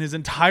figure in his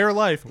entire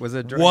life Was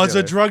a drug was a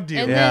dealer. drug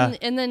dealer.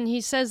 And then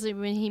he says that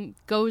when he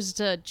goes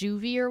to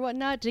juvie or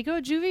whatnot, did he go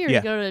to juvie or did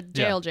Yeah. he go to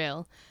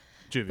jail?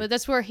 Juvie. But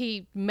that's where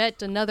he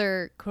met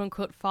another quote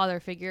unquote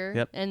father figure.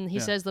 Yep. And he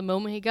Yeah. says the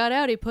moment he got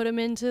out, he put him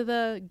into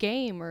the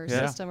game or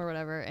Yeah. system or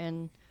whatever.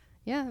 And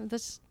yeah,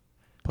 that's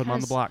Put him on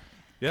the Guys. block.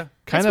 yeah.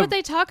 kind that's of what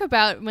they talk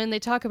about when they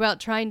talk about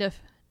trying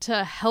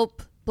to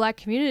help Black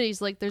communities.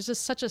 Like there's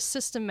just such a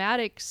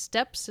systematic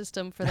step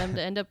system for them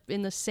to end up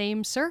in the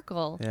same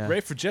circle. Yeah.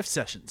 Great for Jeff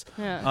Sessions.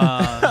 Yeah.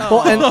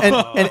 well,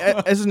 and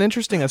as an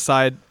interesting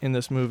aside in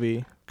this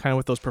movie, kind of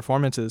with those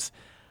performances,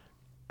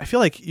 I feel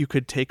like you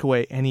could take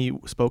away any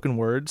spoken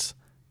words,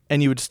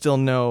 and you would still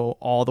know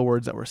all the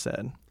words that were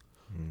said.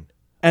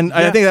 And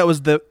I Yeah. think that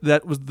was the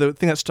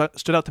thing that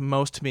stood out the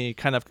most to me.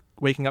 Kind of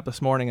waking up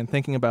this morning and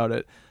thinking about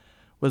it,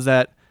 was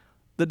that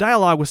the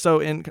dialogue was so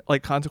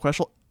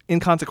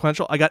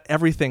inconsequential. I got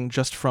everything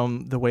just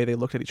from the way they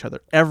looked at each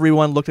other.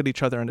 Everyone looked at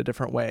each other in a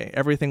different way.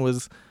 Everything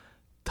was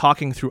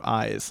talking through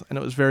eyes, and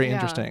it was very Yeah,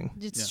 interesting.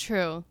 It's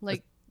true.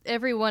 Like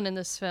everyone in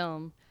this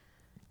film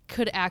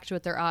could act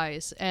with their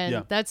eyes, and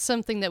Yeah. that's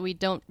something that we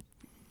don't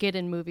get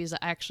in movies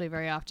actually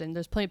very often.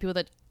 There's plenty of people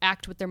that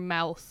act with their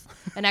mouth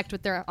and act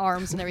with their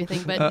arms and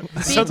everything, but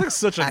Sounds like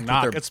such a Act with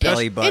knock, their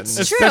especially, belly button. It's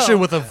especially true.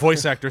 with a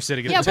voice actor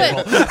sitting at Yeah, the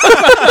table.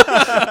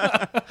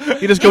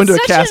 but You just go into a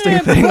It's such casting an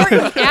thing.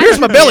 important Here's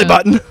my belly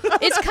button.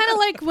 it's kind of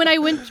like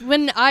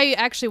when I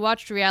actually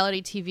watched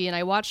reality TV and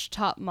I watched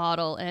Top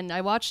Model and I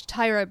watched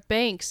Tyra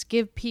Banks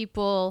give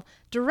people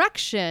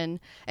direction,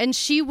 and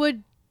she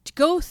would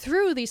go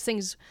through these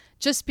things,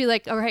 just be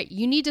like, all right,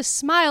 you need to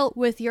smile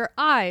with your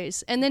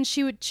eyes, and then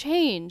she would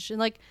change,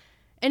 and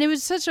it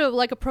was such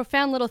a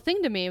profound little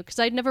thing to me because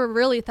I'd never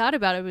really thought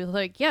about it. It was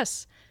like,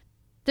 yes,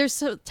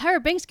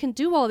 Tyra Banks can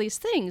do all these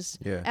things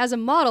Yeah. as a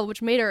model,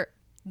 which made her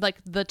like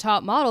the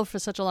top model for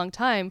such a long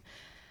time.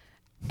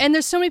 And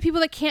there's so many people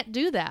that can't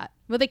do that,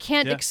 where they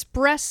can't Yeah.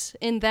 express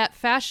in that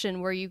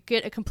fashion, where you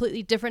get a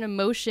completely different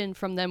emotion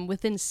from them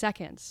within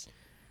seconds.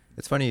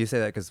 It's funny you say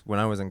that because when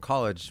I was in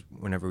college,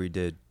 whenever we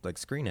did like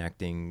screen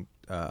acting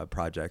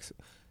projects,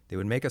 they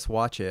would make us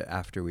watch it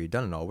after we'd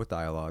done it all with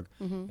dialogue,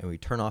 and we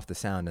turn off the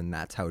sound, and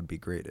that's how it'd be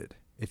graded.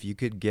 If you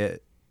could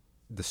get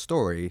the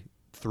story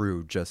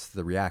through just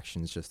the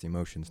reactions, just the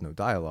emotions, no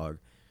dialogue,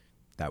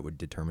 that would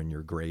determine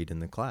your grade in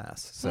the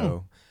class.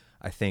 So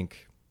I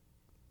think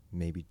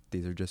maybe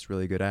these are just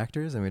really good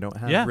actors, and we don't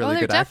have Yeah. really Oh,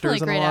 they're good actors definitely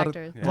in great a lot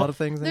actors. of, lot of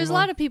things There's a anymore.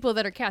 lot of people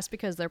that are cast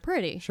because they're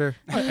pretty. Sure.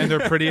 And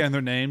they're pretty and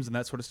their names and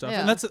that sort of stuff. Yeah.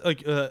 And that's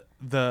like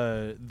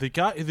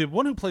the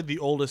one who played the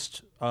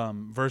oldest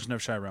version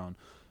of Chiron.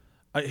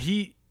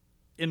 He,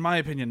 in my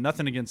opinion,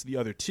 nothing against the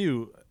other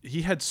two,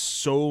 he had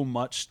so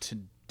much to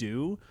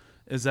do.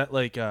 Is that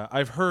like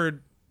I've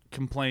heard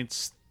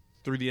complaints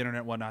through the internet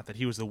and whatnot that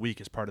he was the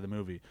weakest part of the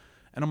movie,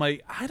 and I'm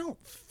like, I don't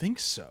think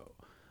so.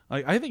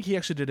 Like, I think he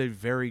actually did a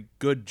very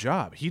good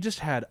job. He just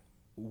had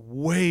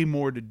way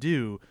more to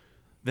do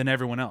than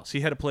everyone else. He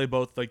had to play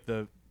both like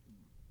the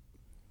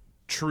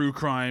true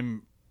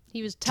crime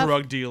He was tough,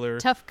 drug dealer,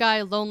 tough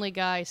guy, lonely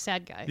guy,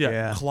 sad guy.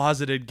 Yeah.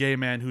 closeted gay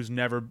man who's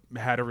never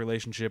had a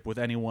relationship with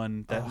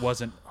anyone that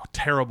wasn't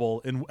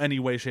terrible in any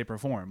way, shape, or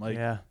form. Like,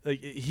 Yeah.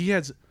 like he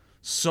has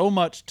so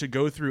much to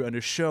go through and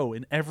to show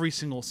in every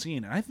single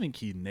scene, and I think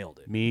he nailed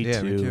it. Me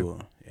Yeah, me too. too.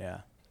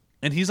 Yeah.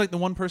 And he's like the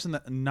one person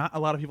that not a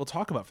lot of people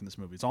talk about from this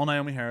movie. It's all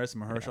Naomi Harris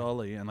and Mahershala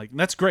Ali, and like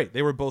that's great.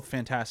 They were both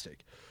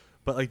fantastic.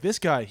 But like this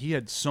guy, he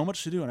had so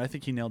much to do, and I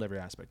think he nailed every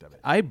aspect of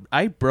it.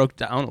 I broke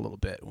down a little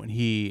bit when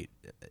he,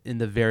 in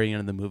the very end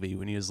of the movie,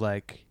 when he was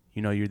like,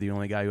 you know, you're the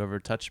only guy who ever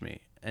touched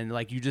me. And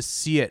like you just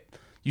see it.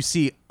 You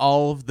see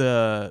all of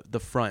the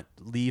front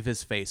leave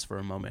his face for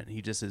a moment.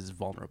 He just is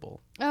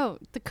vulnerable. Oh,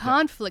 the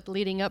conflict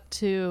leading up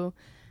to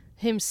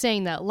him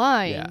saying that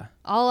line, Yeah.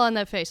 all on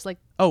that face. Like,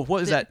 Oh,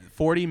 what is that?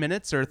 40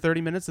 minutes or 30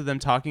 minutes of them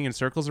talking in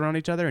circles around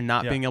each other and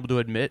not Yeah. being able to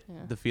admit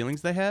the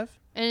feelings they have?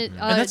 and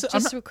that's- I'm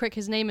just not- real quick,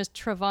 his name is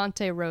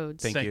Trevante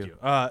Rhodes. Thank you.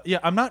 Yeah,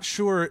 I'm not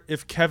sure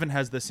if Kevin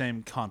has the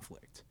same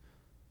conflict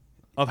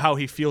of how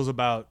he feels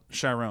about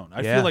Chiron.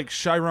 I Yeah. feel like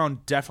Chiron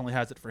definitely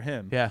has it for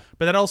him. Yeah.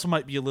 But that also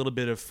might be a little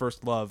bit of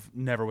first love,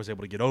 never was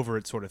able to get over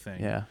it sort of thing.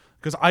 Yeah.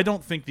 Because I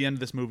don't think the end of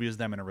this movie is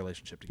them in a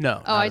relationship together.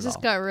 No. Oh, not I at just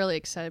all. got really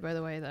excited, by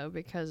the way, though,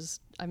 because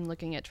I'm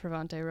looking at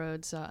Trevante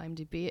Rhodes'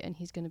 IMDb, and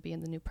he's going to be in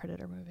the new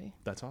Predator movie.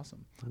 That's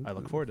awesome. I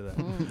look forward to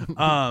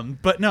that.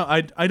 But no,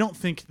 I don't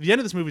think the end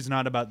of this movie is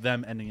not about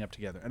them ending up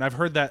together. And I've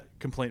heard that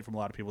complaint from a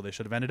lot of people. They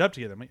should have ended up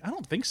together. I'm like, I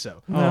don't think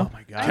so. Oh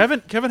my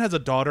god. Kevin has a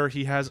daughter.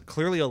 He has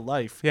clearly a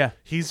life. Yeah.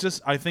 He's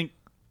just, I think,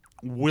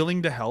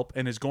 willing to help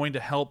and is going to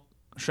help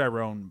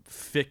Chiron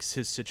fix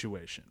his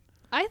situation.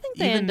 I think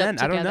they Even end then,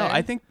 up I don't know.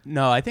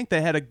 together. I think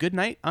they had a good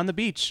night on the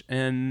beach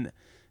and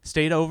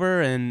stayed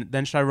over, and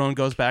then Chiron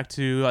goes back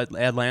to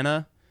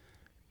Atlanta,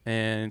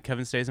 and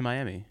Kevin stays in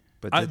Miami.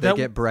 But I- did that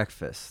they get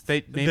breakfast?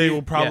 They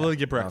will probably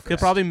get breakfast. They'll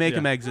probably make Yeah.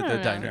 him exit I the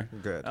don't know. diner.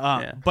 Good.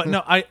 Yeah. But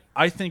no,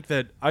 I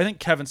think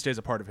Kevin stays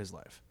a part of his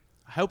life.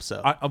 I hope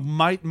so.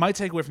 My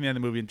takeaway from the end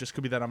of the movie, and just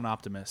could be that I'm an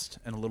optimist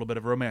and a little bit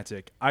of a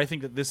romantic. I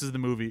think that this is the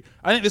movie.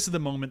 I think this is the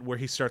moment where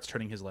he starts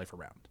turning his life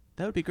around.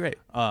 That would be great.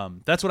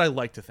 That's what I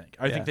like to think.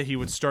 I Yeah. think that he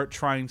would start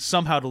trying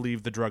somehow to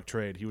leave the drug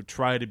trade. He would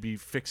try to be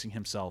fixing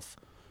himself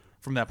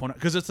from that point on,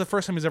 because it's the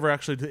first time he's ever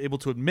actually able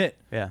to admit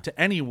Yeah. to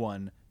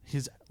anyone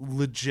his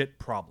legit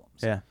problems.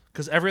 Yeah.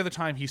 Because every other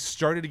time he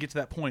started to get to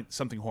that point,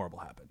 something horrible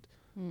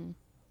happened.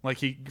 Like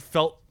he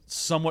felt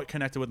somewhat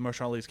connected with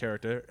Mahershala Ali's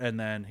character, and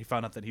then he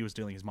found out that he was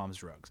dealing his mom's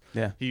drugs.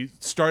 Yeah. He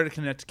started to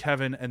connect to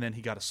Kevin, and then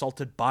he got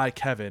assaulted by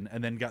Kevin,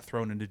 and then got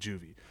thrown into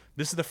juvie.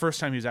 This is the first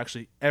time he was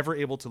actually ever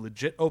able to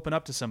legit open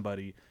up to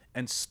somebody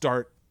and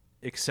start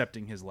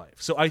accepting his life.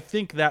 So I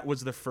think that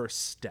was the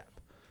first step.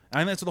 And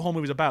I think that's what the whole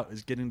movie's about,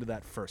 is getting to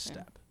that first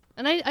step.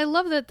 And I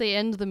love that they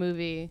end the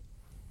movie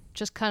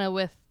just kind of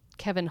with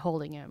Kevin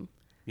holding him.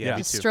 Yeah.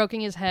 me Just too.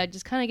 stroking his head,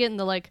 just kind of getting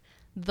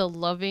the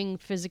loving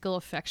physical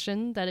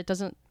affection that it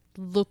doesn't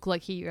look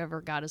like he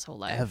ever got his whole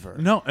life. Ever.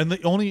 No, and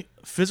the only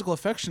physical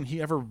affection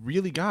he ever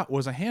really got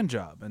was a hand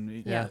job.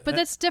 And Yeah, but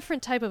that's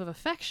different type of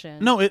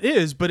affection. No, it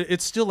is, but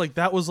it's still like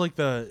that was like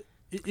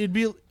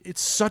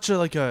it's such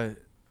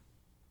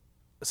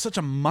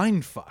a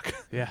mind fuck.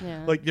 Yeah.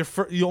 Yeah. Like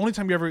the only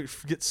time you ever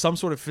get some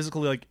sort of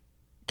physical like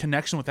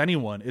connection with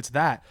anyone, it's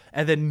that,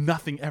 and then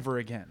nothing ever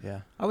again.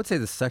 Yeah. I would say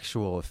the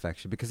sexual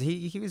affection, because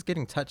he was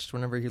getting touched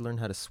whenever he learned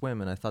how to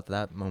swim, and I thought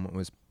that moment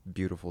was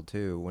beautiful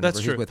too. Whenever That's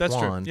he's true. with That's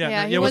Juan. true. Yeah,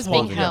 Yeah, he with was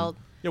being Juan. held.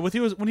 Yeah, when he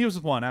was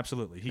with Juan,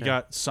 absolutely, he Yeah.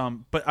 got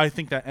some, but I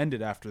think that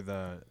ended after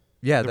the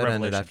Yeah, the that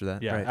ended revelation. after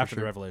that. Yeah, Right, for after the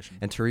sure. revelation.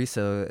 And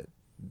Teresa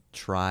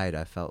tried,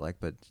 I felt like,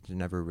 but you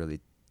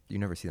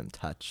never see them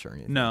touch or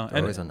anything. No, They're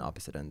and- always on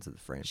opposite ends of the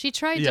frame. She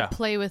tried Yeah. to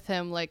play with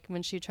him, like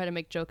when she tried to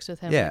make jokes with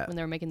him, Yeah. like, when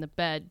they were making the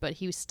bed, but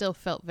he still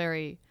felt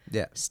very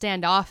Yeah.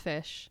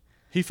 standoffish.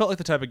 He felt like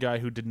the type of guy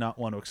who did not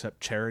want to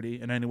accept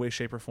charity in any way,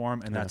 shape, or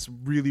form, and that's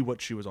really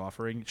what she was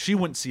offering. She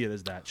wouldn't see it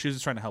as that. She was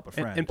just trying to help a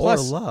friend. and Or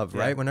Plus- love,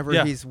 right? yeah. Whenever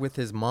Yeah. he's with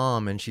his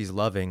mom and she's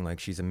loving, like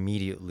she's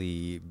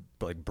immediately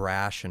like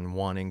brash and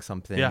wanting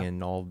something Yeah.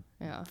 and all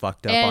Yeah.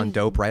 fucked up on And-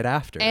 dope right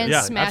after. And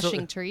Yeah, smashing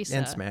absolutely. Teresa.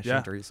 And smashing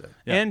Yeah. Teresa.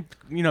 Yeah.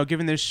 And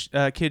giving this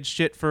kid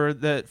shit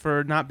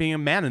for not being a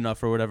man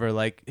enough or whatever.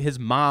 Like his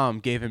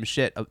mom gave him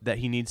shit that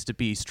he needs to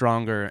be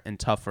stronger and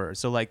tougher.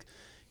 So like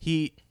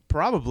he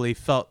probably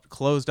felt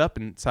closed up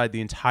inside the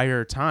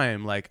entire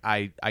time. Like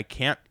I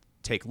can't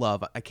take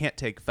love. I can't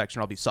take affection.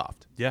 I'll be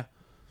soft. yeah,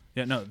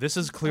 no, this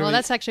is clearly. Well,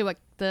 that's actually what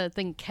the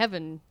thing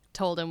Kevin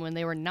told him when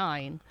they were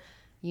 9.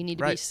 You need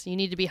to Right.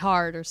 be be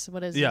hard, or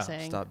what is Yeah. he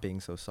saying? Stop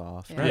being so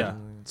soft. Yeah. Yeah.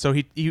 So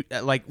he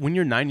like when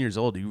you're 9 years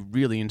old, you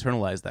really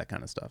internalize that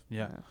kind of stuff.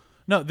 Yeah.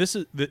 No, this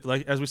is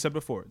like as we said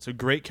before, it's a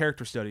great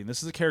character study. And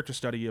this is a character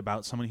study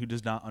about someone who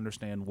does not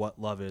understand what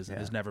love is and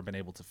Yeah. has never been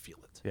able to feel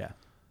it. Yeah.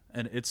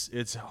 And it's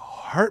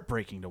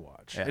heartbreaking to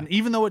watch. Yeah. And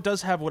even though it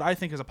does have what I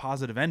think is a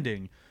positive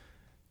ending,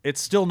 it's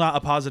still not a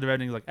positive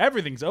ending. Like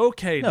everything's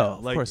okay No, now.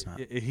 of Like course not.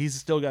 he's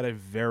still got a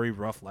very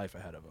rough life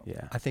ahead of him.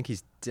 Yeah. I think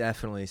he's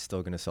definitely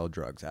still going to sell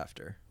drugs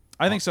after.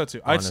 I think so too.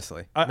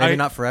 Honestly. I- Maybe I-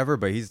 not forever,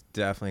 but he's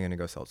definitely going to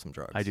go sell some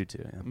drugs. I do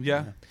too.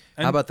 Yeah.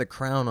 And How about the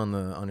crown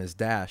on his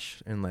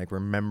dash and like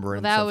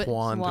remembrance That of was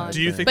Juan? Juan. type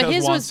Do you thing? think But that was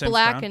his Juan was Sim's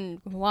black crown?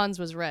 and Juan's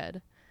was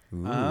red.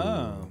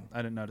 Oh, I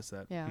didn't notice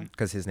that. Yeah.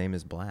 Because his name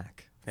is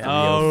Black.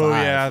 Oh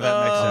 305. yeah,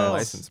 that makes Oh. sense.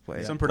 License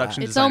plate. Some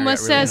production It's designer got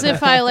almost really as into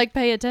if I like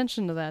pay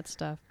attention to that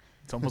stuff.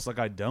 It's almost like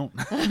I don't.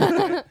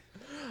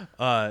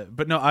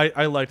 But no,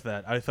 I liked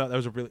that. I thought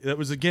that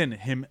was again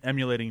him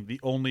emulating the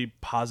only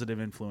positive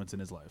influence in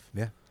his life.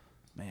 Yeah.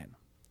 Man,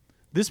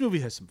 this movie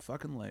has some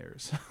fucking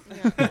layers.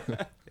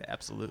 Yeah,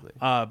 absolutely.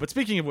 But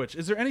speaking of which,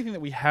 is there anything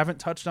that we haven't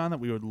touched on that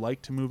we would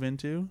like to move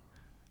into?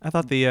 I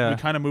thought We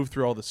kind of moved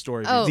through all the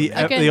story. Oh, beats.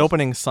 again- the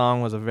opening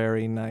song was a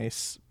very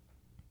nice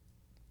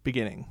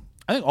beginning.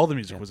 I think all the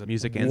music was a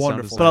music and sound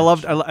wonderful. But I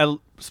loved, match. I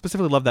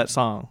specifically loved that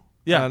song.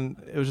 Yeah. And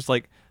it was just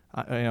like,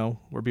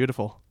 we're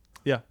beautiful.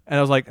 Yeah. And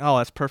I was like, oh,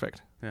 that's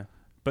perfect. Yeah.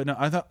 But no,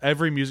 I thought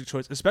every music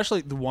choice,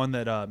 especially the one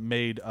that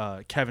made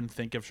Kevin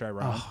think of Chiron.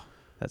 Oh,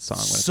 that song.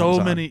 When it So comes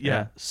on.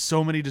 many,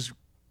 so many just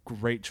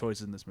great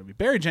choices in this movie.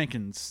 Barry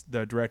Jenkins,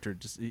 the director,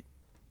 just he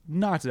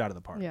knocked it out of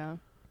the park. Yeah.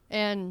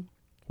 And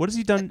What has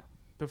he done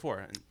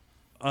before?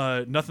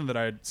 Nothing that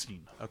I had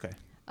seen. Okay.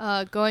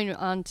 going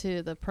on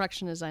to the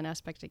production design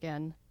aspect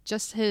again,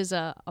 just his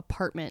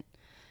apartment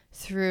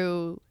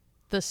through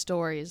the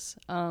stories.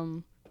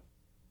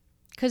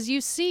 Because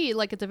you see,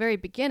 like at the very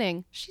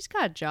beginning, she's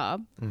got a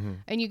job. Mm-hmm.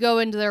 And you go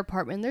into their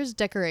apartment, there's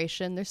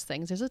decoration, there's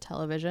things, there's a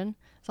television,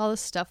 there's all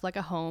this stuff like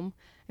a home.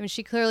 I mean,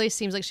 she clearly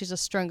seems like she's a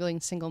struggling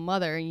single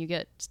mother, and you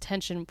get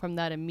tension from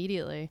that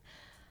immediately.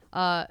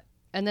 And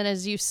then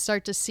as you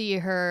start to see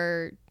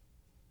her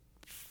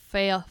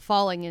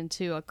falling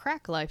into a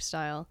crack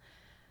lifestyle,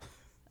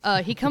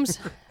 he comes...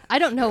 I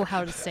don't know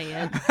how to say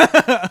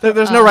it.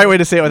 There's no right way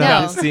to say it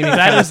without no. it seeming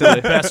That is the silly.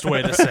 best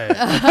way to say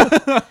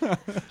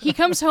it. He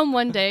comes home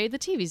one day, the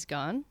TV's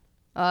gone.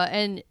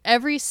 And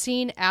every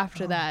scene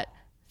after that,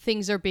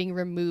 things are being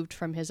removed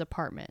from his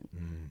apartment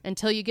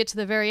until you get to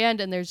the very end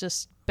and there's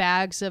just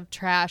bags of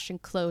trash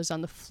and clothes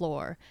on the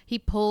floor. He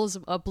pulls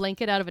a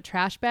blanket out of a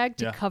trash bag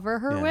to Yeah. cover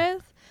her Yeah.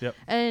 with. Yep.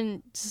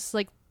 And just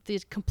like the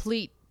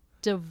complete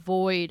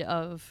devoid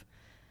of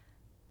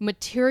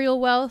material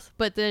wealth,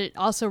 but that it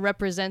also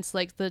represents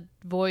like the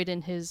void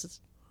in his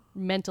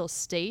mental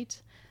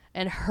state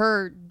and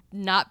her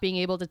not being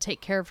able to take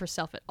care of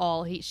herself at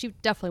all. She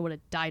definitely would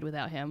have died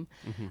without him.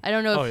 I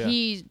don't know Oh, if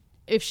yeah.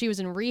 if she was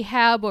in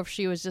rehab or if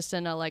she was just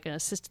in an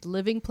assisted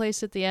living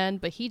place at the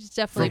end, but he's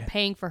definitely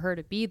paying for her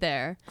to be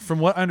there. From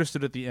what I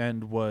understood at the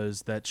end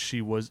was that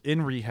she was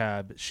in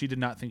rehab. She did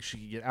not think she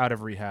could get out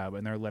of rehab,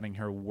 and they're letting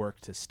her work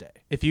to stay.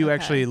 If you Okay.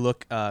 actually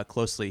look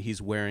closely,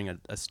 he's wearing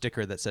a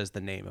sticker that says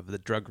the name of the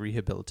drug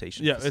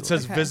rehabilitation. Yeah, it facility.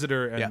 says Okay.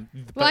 visitor. And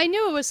Yeah. Well, I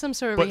knew it was some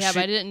sort of but rehab. she-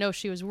 I didn't know if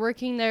she was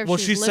working there, if well,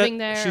 she was living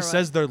there. She or what.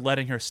 says they're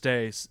letting her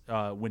stay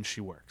when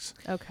she works.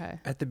 Okay.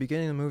 At the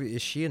beginning of the movie,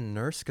 is she a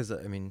nurse? Because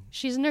I mean,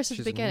 She's a nurse at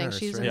She's the a beginning.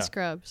 nurse, She's right? in Yeah.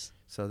 Scrubs.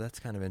 so that's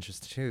kind of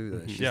interesting too.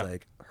 That she's Yeah.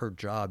 like, her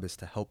job is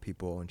to help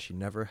people, and she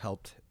never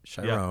helped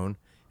Chiron,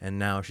 and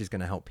now she's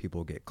gonna help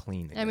people get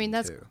clean. Again, I mean,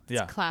 that's too.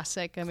 Yeah.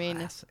 classic. I mean,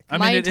 Classic. I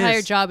my mean, it entire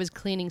is. job is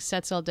cleaning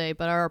sets all day,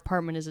 but our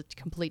apartment is a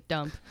complete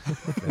dump.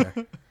 Fair.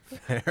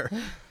 Fair.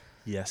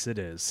 Yes, it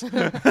is. There's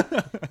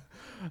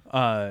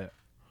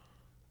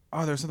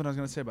something I was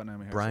going to say about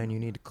Naomi Harrison. Brian, you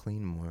need to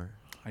clean more.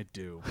 I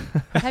do.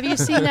 Have you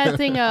seen that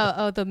thing,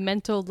 the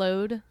mental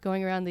load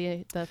going around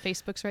the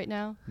Facebooks right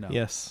now? No.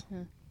 Yes.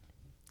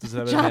 Does that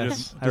have John. anything to do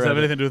Yes, with, I does that have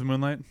read it. anything to do with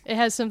Moonlight? It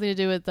has something to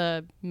do with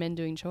men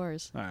doing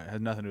chores. All right,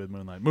 has nothing to do with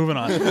Moonlight. Moving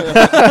on.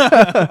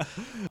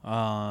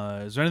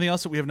 Is there anything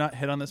else that we have not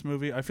hit on this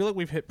movie? I feel like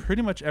we've hit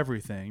pretty much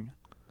everything.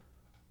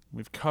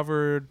 We've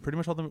covered pretty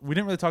much all the. We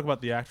didn't really talk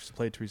about the actress who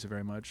played Teresa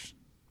very much.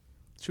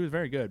 She was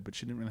very good, but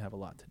she didn't really have a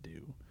lot to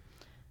do.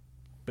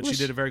 But Well, she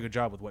did a very good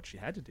job with what she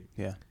had to do.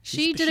 Yeah.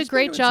 She did a she's been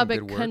great doing job some at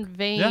good work.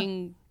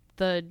 conveying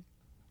the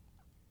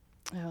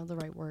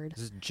right word.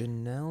 Is it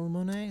Janelle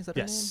Monáe? Is that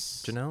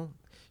Yes. her name? Janelle?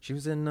 She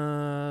was in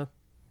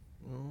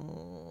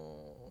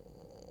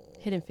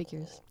Hidden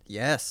Figures.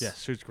 Yes.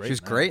 Yes, she was great She was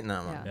in that. great in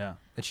that one. Yeah. Yeah.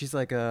 And she's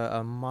like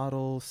a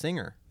model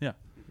singer. Yeah.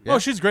 Yeah. Oh,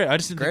 she's great. I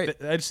just didn't Great. think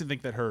that, I just didn't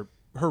think that her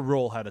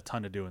role had a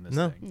ton to do in this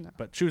No. thing. No.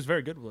 But she was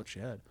very good with what she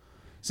had.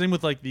 Same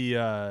with like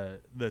the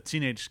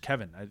teenage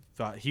Kevin. I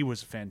thought he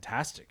was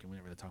fantastic, and we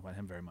didn't really talk about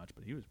him very much,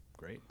 but he was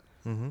great.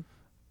 Mm-hmm.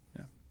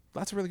 Yeah,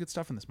 lots of really good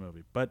stuff in this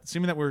movie. But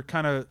seeming that we're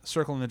kind of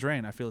circling the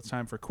drain, I feel it's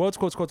time for quotes.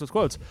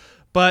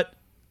 But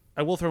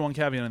I will throw one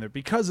caveat in there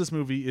because this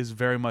movie is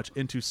very much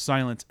into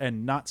silence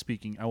and not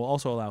speaking. I will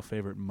also allow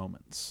favorite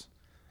moments.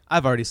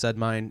 I've already said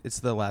mine. It's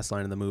the last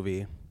line of the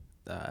movie.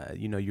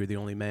 You're the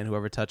only man who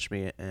ever touched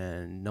me,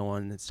 and no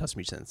one has touched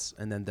me since.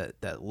 And then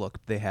that look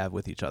they have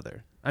with each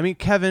other. I mean,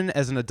 Kevin,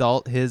 as an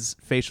adult, his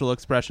facial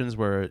expressions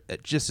were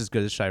just as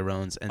good as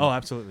Chiron's. And Oh,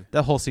 absolutely.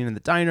 the whole scene in the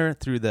diner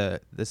through the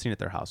scene at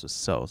their house was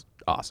so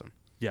awesome.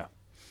 Yeah.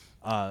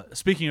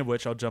 Speaking of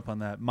which, I'll jump on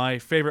that. My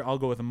favorite, I'll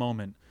go with a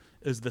moment,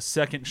 is the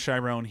second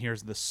Chiron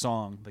hears the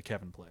song that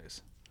Kevin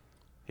plays.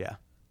 Yeah.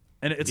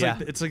 And it's Yeah.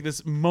 like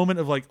this moment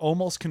of like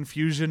almost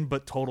confusion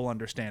but total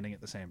understanding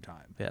at the same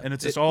time. Yeah. And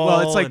it's just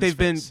all it's like in his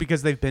face.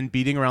 because they've been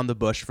beating around the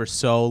bush for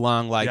so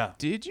long. Like, Yeah.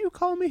 did you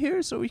call me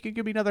here so we could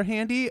give me another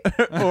handy?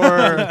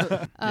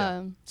 Or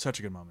Such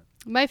a good moment.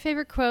 My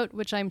favorite quote,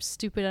 which I'm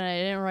stupid and I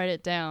didn't write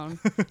it down,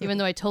 even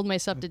though I told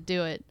myself to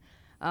do it,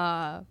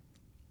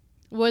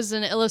 was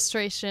an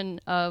illustration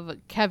of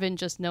Kevin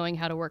just knowing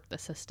how to work the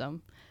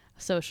system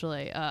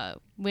socially.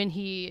 When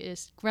he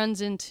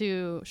runs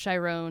into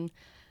Chiron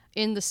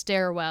in the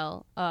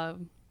stairwell,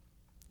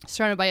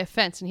 surrounded by a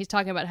fence, and he's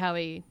talking about how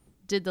he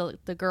did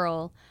the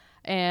girl,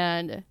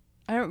 and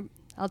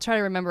I'll try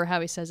to remember how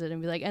he says it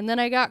and be like, and then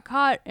I got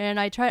caught, and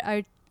I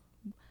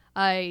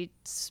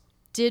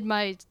did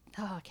my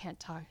I can't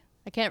talk.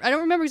 I don't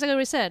remember exactly what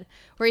he said.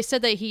 Where he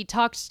said that he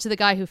talked to the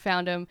guy who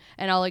found him,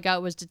 and all he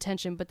got was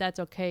detention, but that's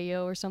okay,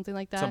 yo, or something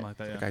like that. Something like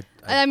that, yeah. Like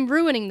I I'm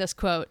ruining this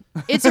quote.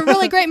 It's a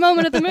really great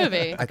moment of the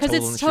movie I because told him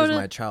it's she was totally.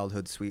 my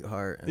childhood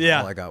sweetheart, and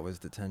Yeah. all I got was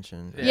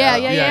detention. Yeah.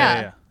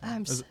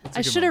 It's a I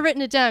good should have moment.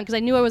 written it down because I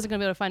knew I wasn't going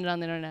to be able to find it on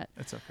the internet.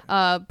 It's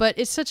okay. But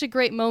it's such a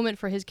great moment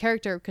for his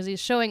character because he's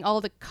showing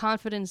all the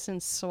confidence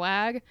and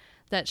swag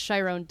that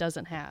Chiron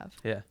doesn't have.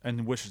 yeah.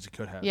 And wishes he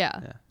could have.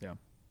 Yeah. Yeah.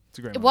 It's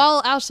a great moment.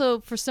 While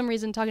also, for some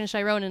reason, talking to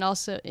Chiron and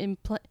also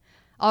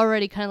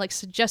already kind of like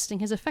suggesting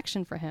his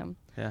affection for him.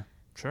 Yeah.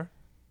 Sure.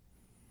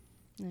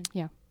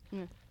 Yeah.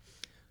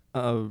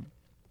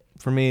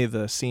 For me,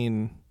 the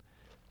scene,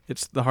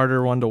 it's the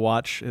harder one to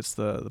watch. It's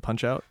the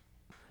punch out,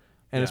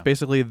 and it's Yeah.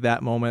 basically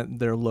that moment,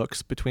 their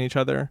looks between each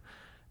other,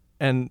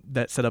 and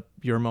that set up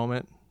your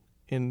moment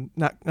in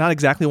not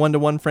exactly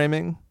 1-to-1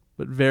 framing,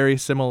 but very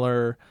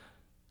similar,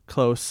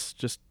 close.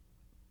 Just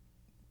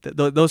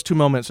those two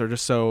moments are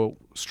just so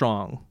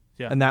strong,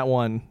 Yeah. and that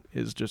one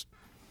is just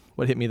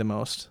what hit me the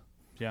most.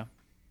 Yeah.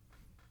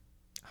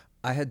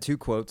 I had two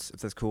quotes,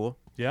 if that's cool.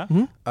 Yeah.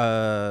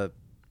 Mhm.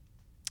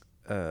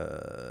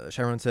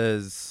 Chiron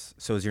says,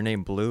 "So is your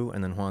name Blue?"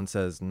 And then Juan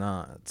says,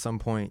 "Nah. At some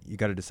point, you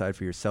got to decide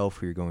for yourself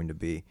who you're going to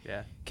be.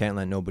 Yeah. Can't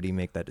let nobody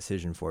make that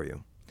decision for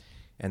you."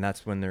 And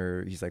that's when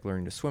he's like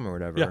learning to swim or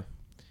whatever. Yeah.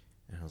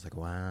 And I was like,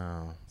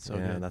 wow. So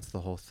yeah, good. that's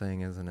the whole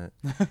thing, isn't it?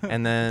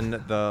 And then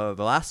the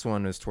last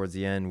one was towards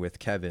the end with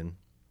Kevin,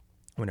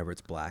 whenever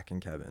it's Black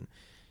and Kevin.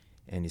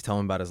 And he's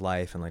telling about his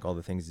life and like all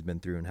the things he's been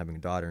through and having a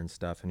daughter and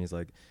stuff. And he's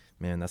like,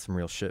 man, that's some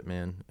real shit,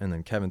 man. And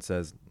then Kevin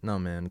says, no,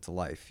 man, it's a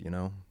life, you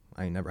know?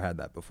 I ain't never had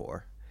that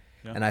before.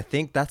 Yeah. And I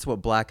think that's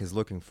what Black is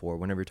looking for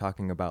whenever you're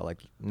talking about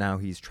like now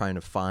he's trying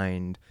to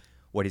find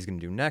what he's going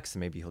to do next and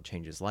maybe he'll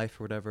change his life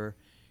or whatever.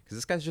 Because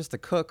this guy's just a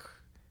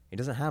cook. He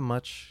doesn't have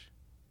much,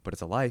 but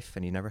it's a life,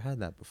 and he never had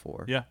that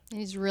before. Yeah. And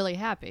he's really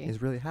happy.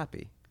 He's really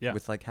happy Yeah.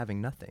 with like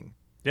having nothing.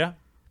 Yeah.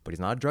 But he's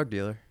not a drug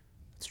dealer.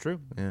 It's true.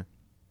 Yeah.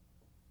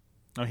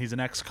 No, he's an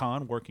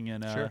ex-con working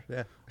in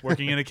Yeah.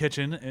 working in a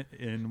kitchen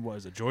in what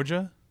is it,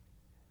 Georgia?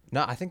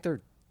 No, I think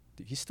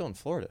he's still in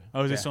Florida.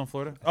 Oh, is he Yeah. still in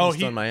Florida? I think Oh, he's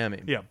still in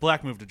Miami. Yeah,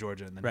 Black moved to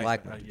Georgia and then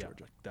Black moved to yeah,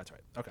 Georgia. That's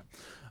right. Okay.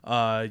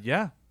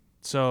 Yeah.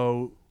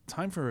 So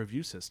time for a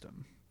review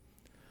system,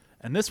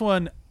 and this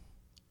one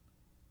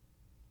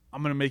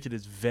I'm gonna make it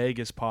as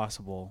vague as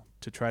possible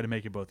to try to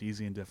make it both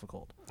easy and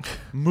difficult.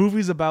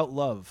 Movies about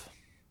love,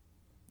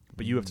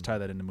 but you have to tie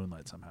that into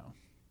Moonlight somehow.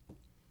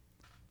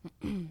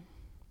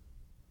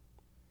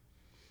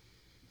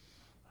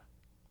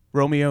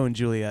 Romeo and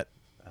Juliet,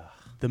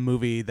 the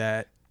movie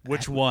that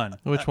Which one?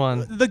 Which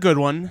one? the good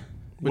one,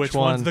 Which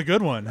one? one's the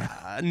good one?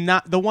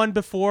 not the one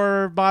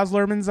before Baz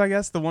Luhrmann's, I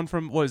guess. The one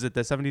from what was it,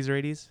 the 70s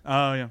or 80s?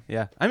 Oh yeah.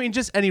 Yeah, I mean,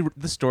 just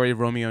the story of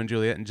Romeo and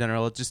Juliet in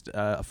general. It's just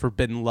a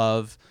forbidden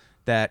love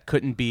that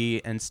couldn't be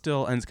and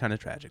still ends kind of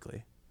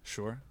tragically.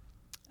 Sure.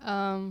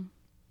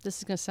 This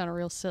is gonna sound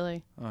real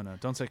silly. Oh no!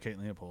 Don't say Kate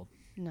Leopold.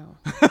 No.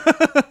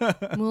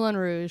 Moulin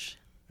Rouge.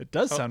 It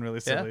does sound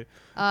really yeah? silly.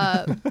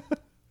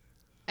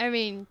 I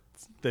mean,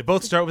 They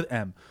both start with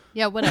M.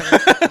 yeah,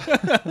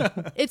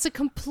 whatever. It's a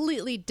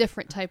completely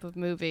different type of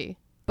movie,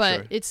 but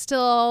Sure. it's still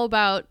all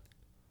about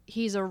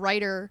he's a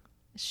writer,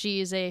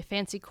 she's a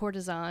fancy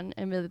courtesan,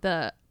 and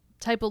the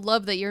type of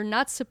love that you're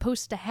not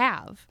supposed to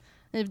have.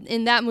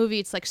 In that movie,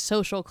 it's like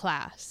social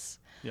class.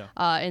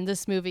 Yeah. In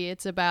this movie,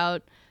 it's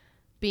about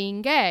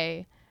being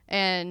gay,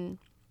 and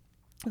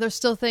there's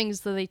still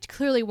things that they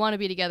clearly want to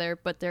be together,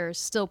 but they're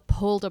still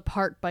pulled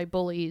apart by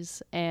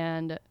bullies,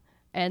 and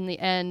in the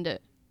end,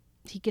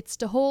 he gets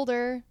to hold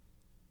her.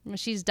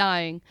 She's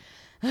dying.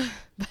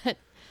 But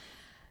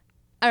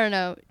I don't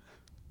know.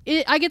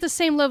 I get the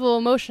same level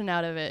of emotion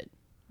out of it,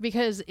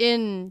 because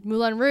in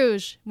Moulin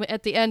Rouge,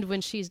 at the end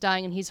when she's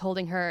dying and he's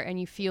holding her and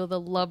you feel the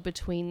love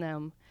between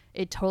them,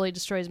 it totally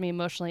destroys me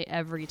emotionally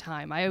every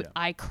time.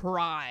 I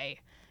cry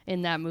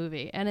in that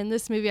movie. And in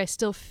this movie, I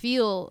still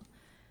feel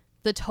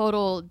the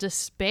total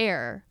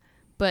despair.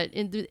 But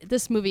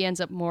this movie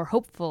ends up more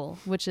hopeful,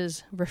 which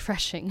is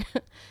refreshing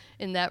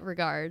in that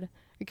regard,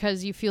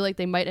 because you feel like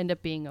they might end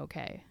up being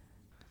okay.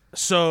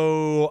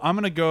 So I'm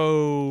gonna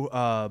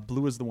go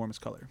blue is the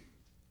warmest color,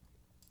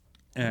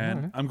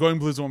 and I'm going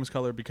blue is the warmest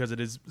color because it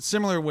is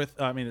similar with.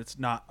 I mean, it's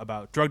not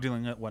about drug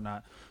dealing and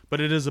whatnot, but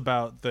it is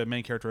about the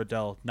main character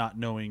Adele not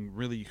knowing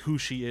really who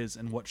she is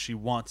and what she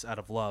wants out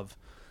of love,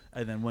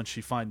 and then when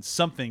she finds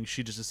something,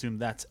 she just assumes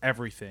that's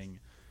everything,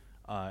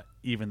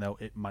 even though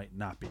it might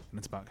not be. And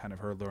it's about kind of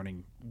her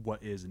learning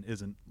what is and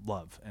isn't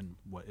love, and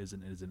what is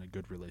and isn't a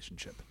good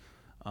relationship.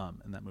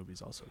 And that movie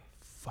is also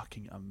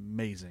fucking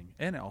amazing,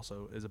 and it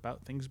also is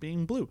about things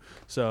being blue.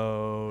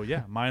 So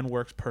yeah, mine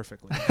works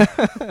perfectly.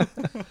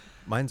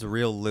 Mine's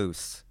real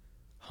loose.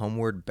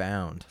 Homeward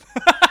Bound.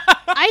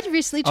 I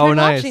recently tried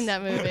nice. watching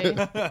that movie.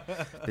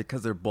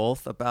 Because they're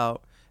both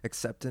about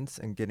acceptance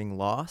and getting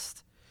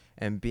lost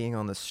and being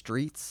on the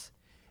streets,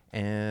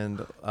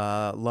 and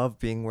love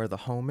being where the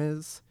home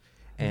is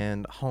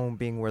and home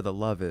being where the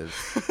love is.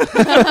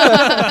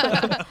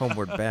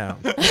 Homeward Bound.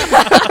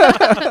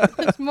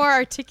 It's more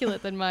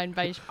articulate than mine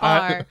by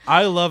far.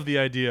 I love the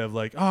idea of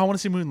like, oh, I want to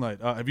see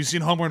Moonlight. Have you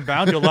seen Homeward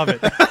Bound? You'll love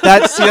it.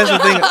 That's the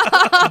thing.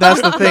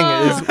 That's the thing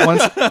is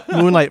once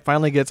Moonlight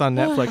finally gets on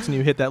Netflix and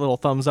you hit that little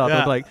thumbs up, Yeah.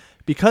 it's like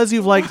because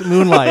you've liked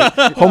Moonlight,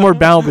 Homeward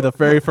Bound will be the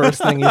very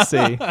first thing you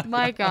see.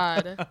 My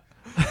God.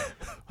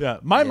 Yeah,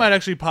 mine might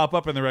actually pop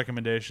up in the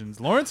recommendations.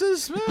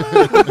 Lawrence's?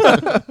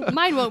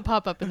 Mine won't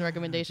pop up in the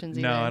recommendations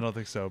either. No, I don't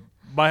think so.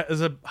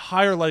 There's a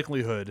higher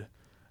likelihood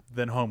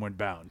than Homeward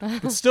Bound,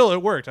 but still,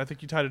 it worked. I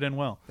think you tied it in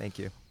well. Thank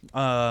you.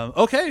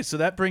 Okay, so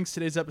that brings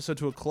today's episode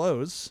to a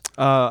close.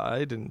 I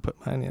didn't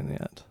put mine in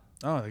yet.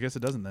 Oh, I guess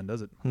it doesn't then,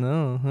 does it?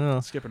 No.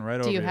 Skipping right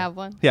over. Do you have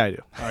one? Yeah, I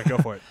do. All right, go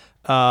for it.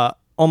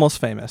 Almost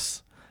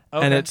Famous.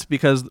 Okay. And it's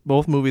because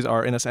both movies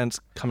are, in a sense,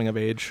 coming of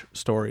age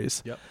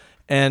stories. Yep.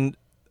 And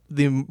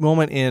the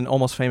moment in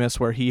Almost Famous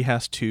where he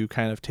has to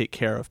kind of take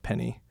care of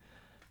Penny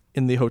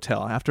in the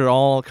hotel after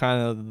all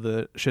kind of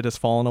the shit has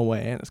fallen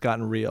away and it's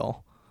gotten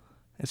real.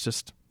 It's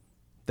just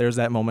there's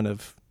that moment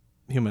of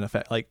human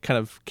effect, like kind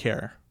of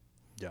care.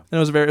 Yeah. And it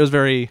was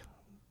very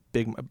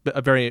big,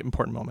 a very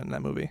important moment in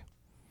that movie.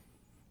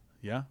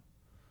 Yeah.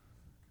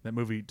 That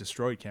movie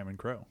destroyed Cameron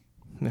Crowe.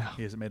 Yeah.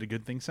 He hasn't made a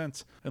good thing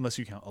since, unless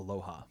you count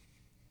Aloha.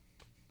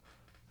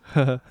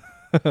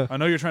 I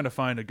know you're trying to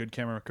find a good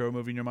Cameron Crowe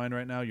movie in your mind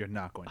right now. You're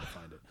not going to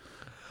find it.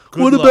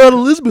 Good What luck. about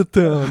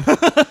Elizabethtown?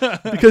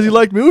 Because you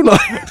like Moonlight.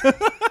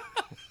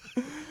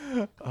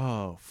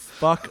 Oh,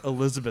 fuck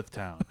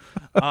Elizabethtown.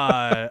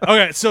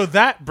 Okay, so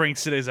that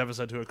brings today's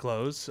episode to a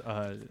close.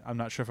 I'm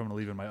not sure if I'm going to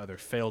leave in my other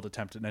failed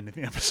attempt at ending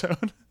the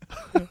episode.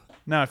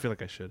 Now I feel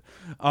like I should.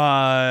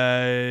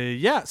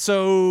 Yeah,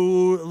 so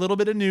a little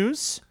bit of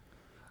news.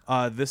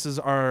 This is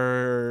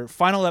our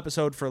final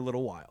episode for a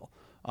little while.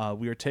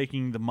 We are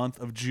taking the month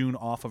of June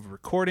off of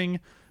recording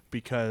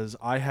because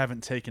I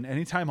haven't taken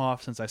any time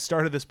off since I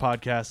started this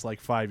podcast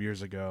like 5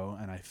 years ago,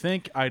 and I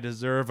think I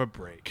deserve a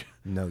break.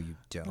 No, you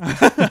don't.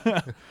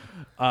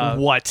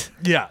 What?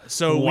 Yeah,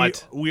 so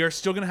What? we are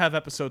still going to have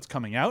episodes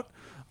coming out.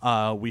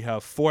 We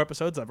have 4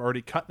 episodes. I've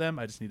already cut them.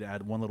 I just need to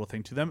add one little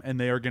thing to them, and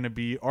they are going to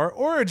be our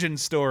origin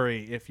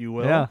story, if you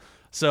will. Yeah.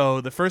 So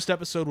the first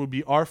episode will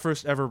be our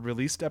first ever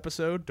released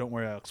episode. Don't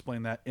worry, I'll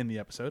explain that in the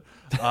episode.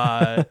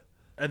 And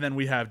then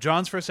we have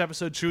John's first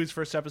episode, Chewy's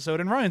first episode,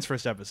 and Ryan's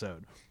first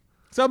episode.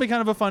 So that'll be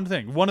kind of a fun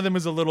thing. One of them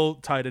is a little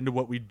tied into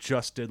what we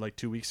just did like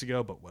 2 weeks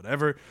ago, but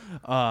whatever.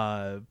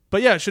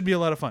 But yeah, it should be a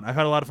lot of fun. I've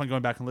had a lot of fun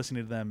going back and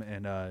listening to them,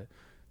 and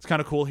it's kind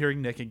of cool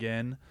hearing Nick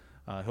again.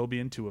 He'll be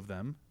in 2 of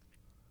them.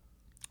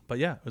 But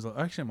yeah,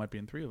 actually, it might be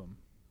in 3 of them.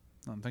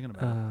 I'm thinking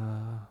about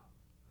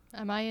it.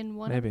 Am I in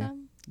one Maybe. of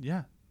them?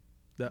 Yeah.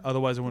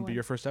 Otherwise, it wouldn't be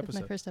your first It's my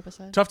episode. first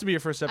episode. Tough to be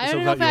your first episode I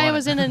don't know without if you I on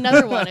was it. in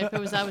another one.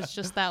 If that was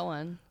just that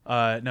one.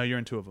 No, you're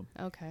in 2 of them.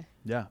 Okay.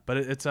 Yeah, but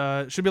it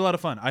should be a lot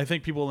of fun. I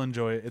think people will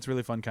enjoy it. It's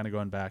really fun kind of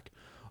going back.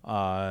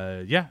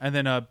 Yeah, and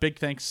then big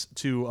thanks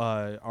to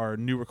our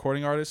new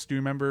recording artists. Do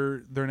you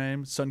remember their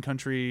name? Sun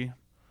Country,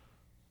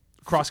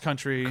 Cross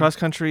Country. Cross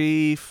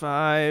Country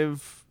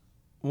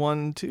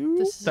 512?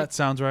 This is, That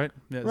sounds right.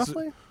 Yeah,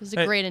 roughly? this is a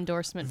Hey, great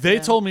endorsement. for They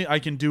them. told me I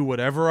can do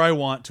whatever I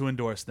want to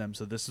endorse them,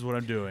 so this is what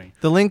I'm doing.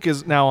 The link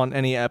is now on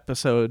any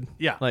episode.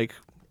 Yeah. Like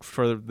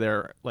for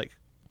their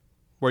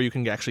where you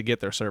can actually get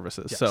their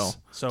services. Yes.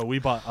 So we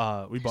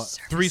bought 3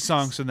 Services.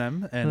 songs from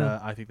them, and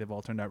I think they've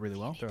all turned out really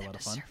well. They're a lot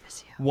of fun.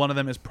 One of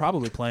them is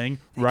probably playing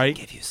right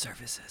Give you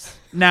services.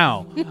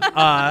 now.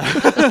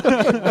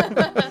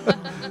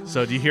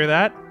 So do you hear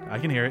that? I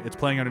can hear it. It's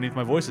playing underneath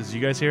my voices.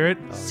 You guys hear it?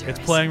 It's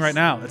playing right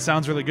now. It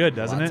sounds really good,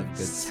 doesn't Lots it? of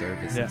good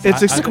services. Yeah.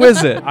 It's I-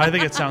 exquisite. I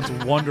think it sounds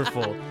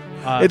wonderful.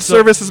 It so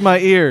services my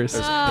ears.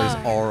 There's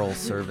oral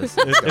services.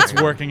 It's going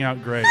on. working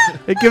out great.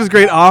 It gives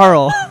great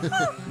aural.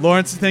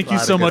 Lawrence, thank you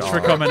Lot of so good much for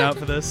oral. coming out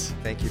for this.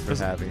 Thank you for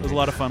having It was a me.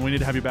 lot of fun. We need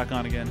to have you back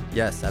on again.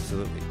 Yes,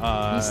 absolutely.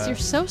 You're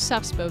so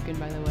soft-spoken,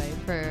 by the way.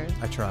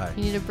 I try.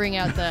 You need to bring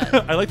out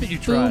the I like that you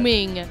tried.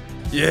 booming,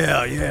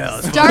 Yeah.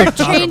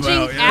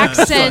 start-changing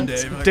accent.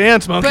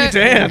 Dance, monkey, But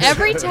dance.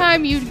 every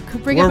time you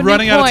bring We're up a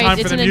running new out of point, time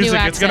it's for the in a new music.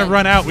 It's going to accent.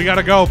 run out. We got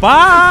to go.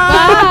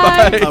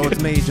 Bye. Bye. Oh,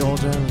 it's me, Joel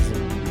Jones.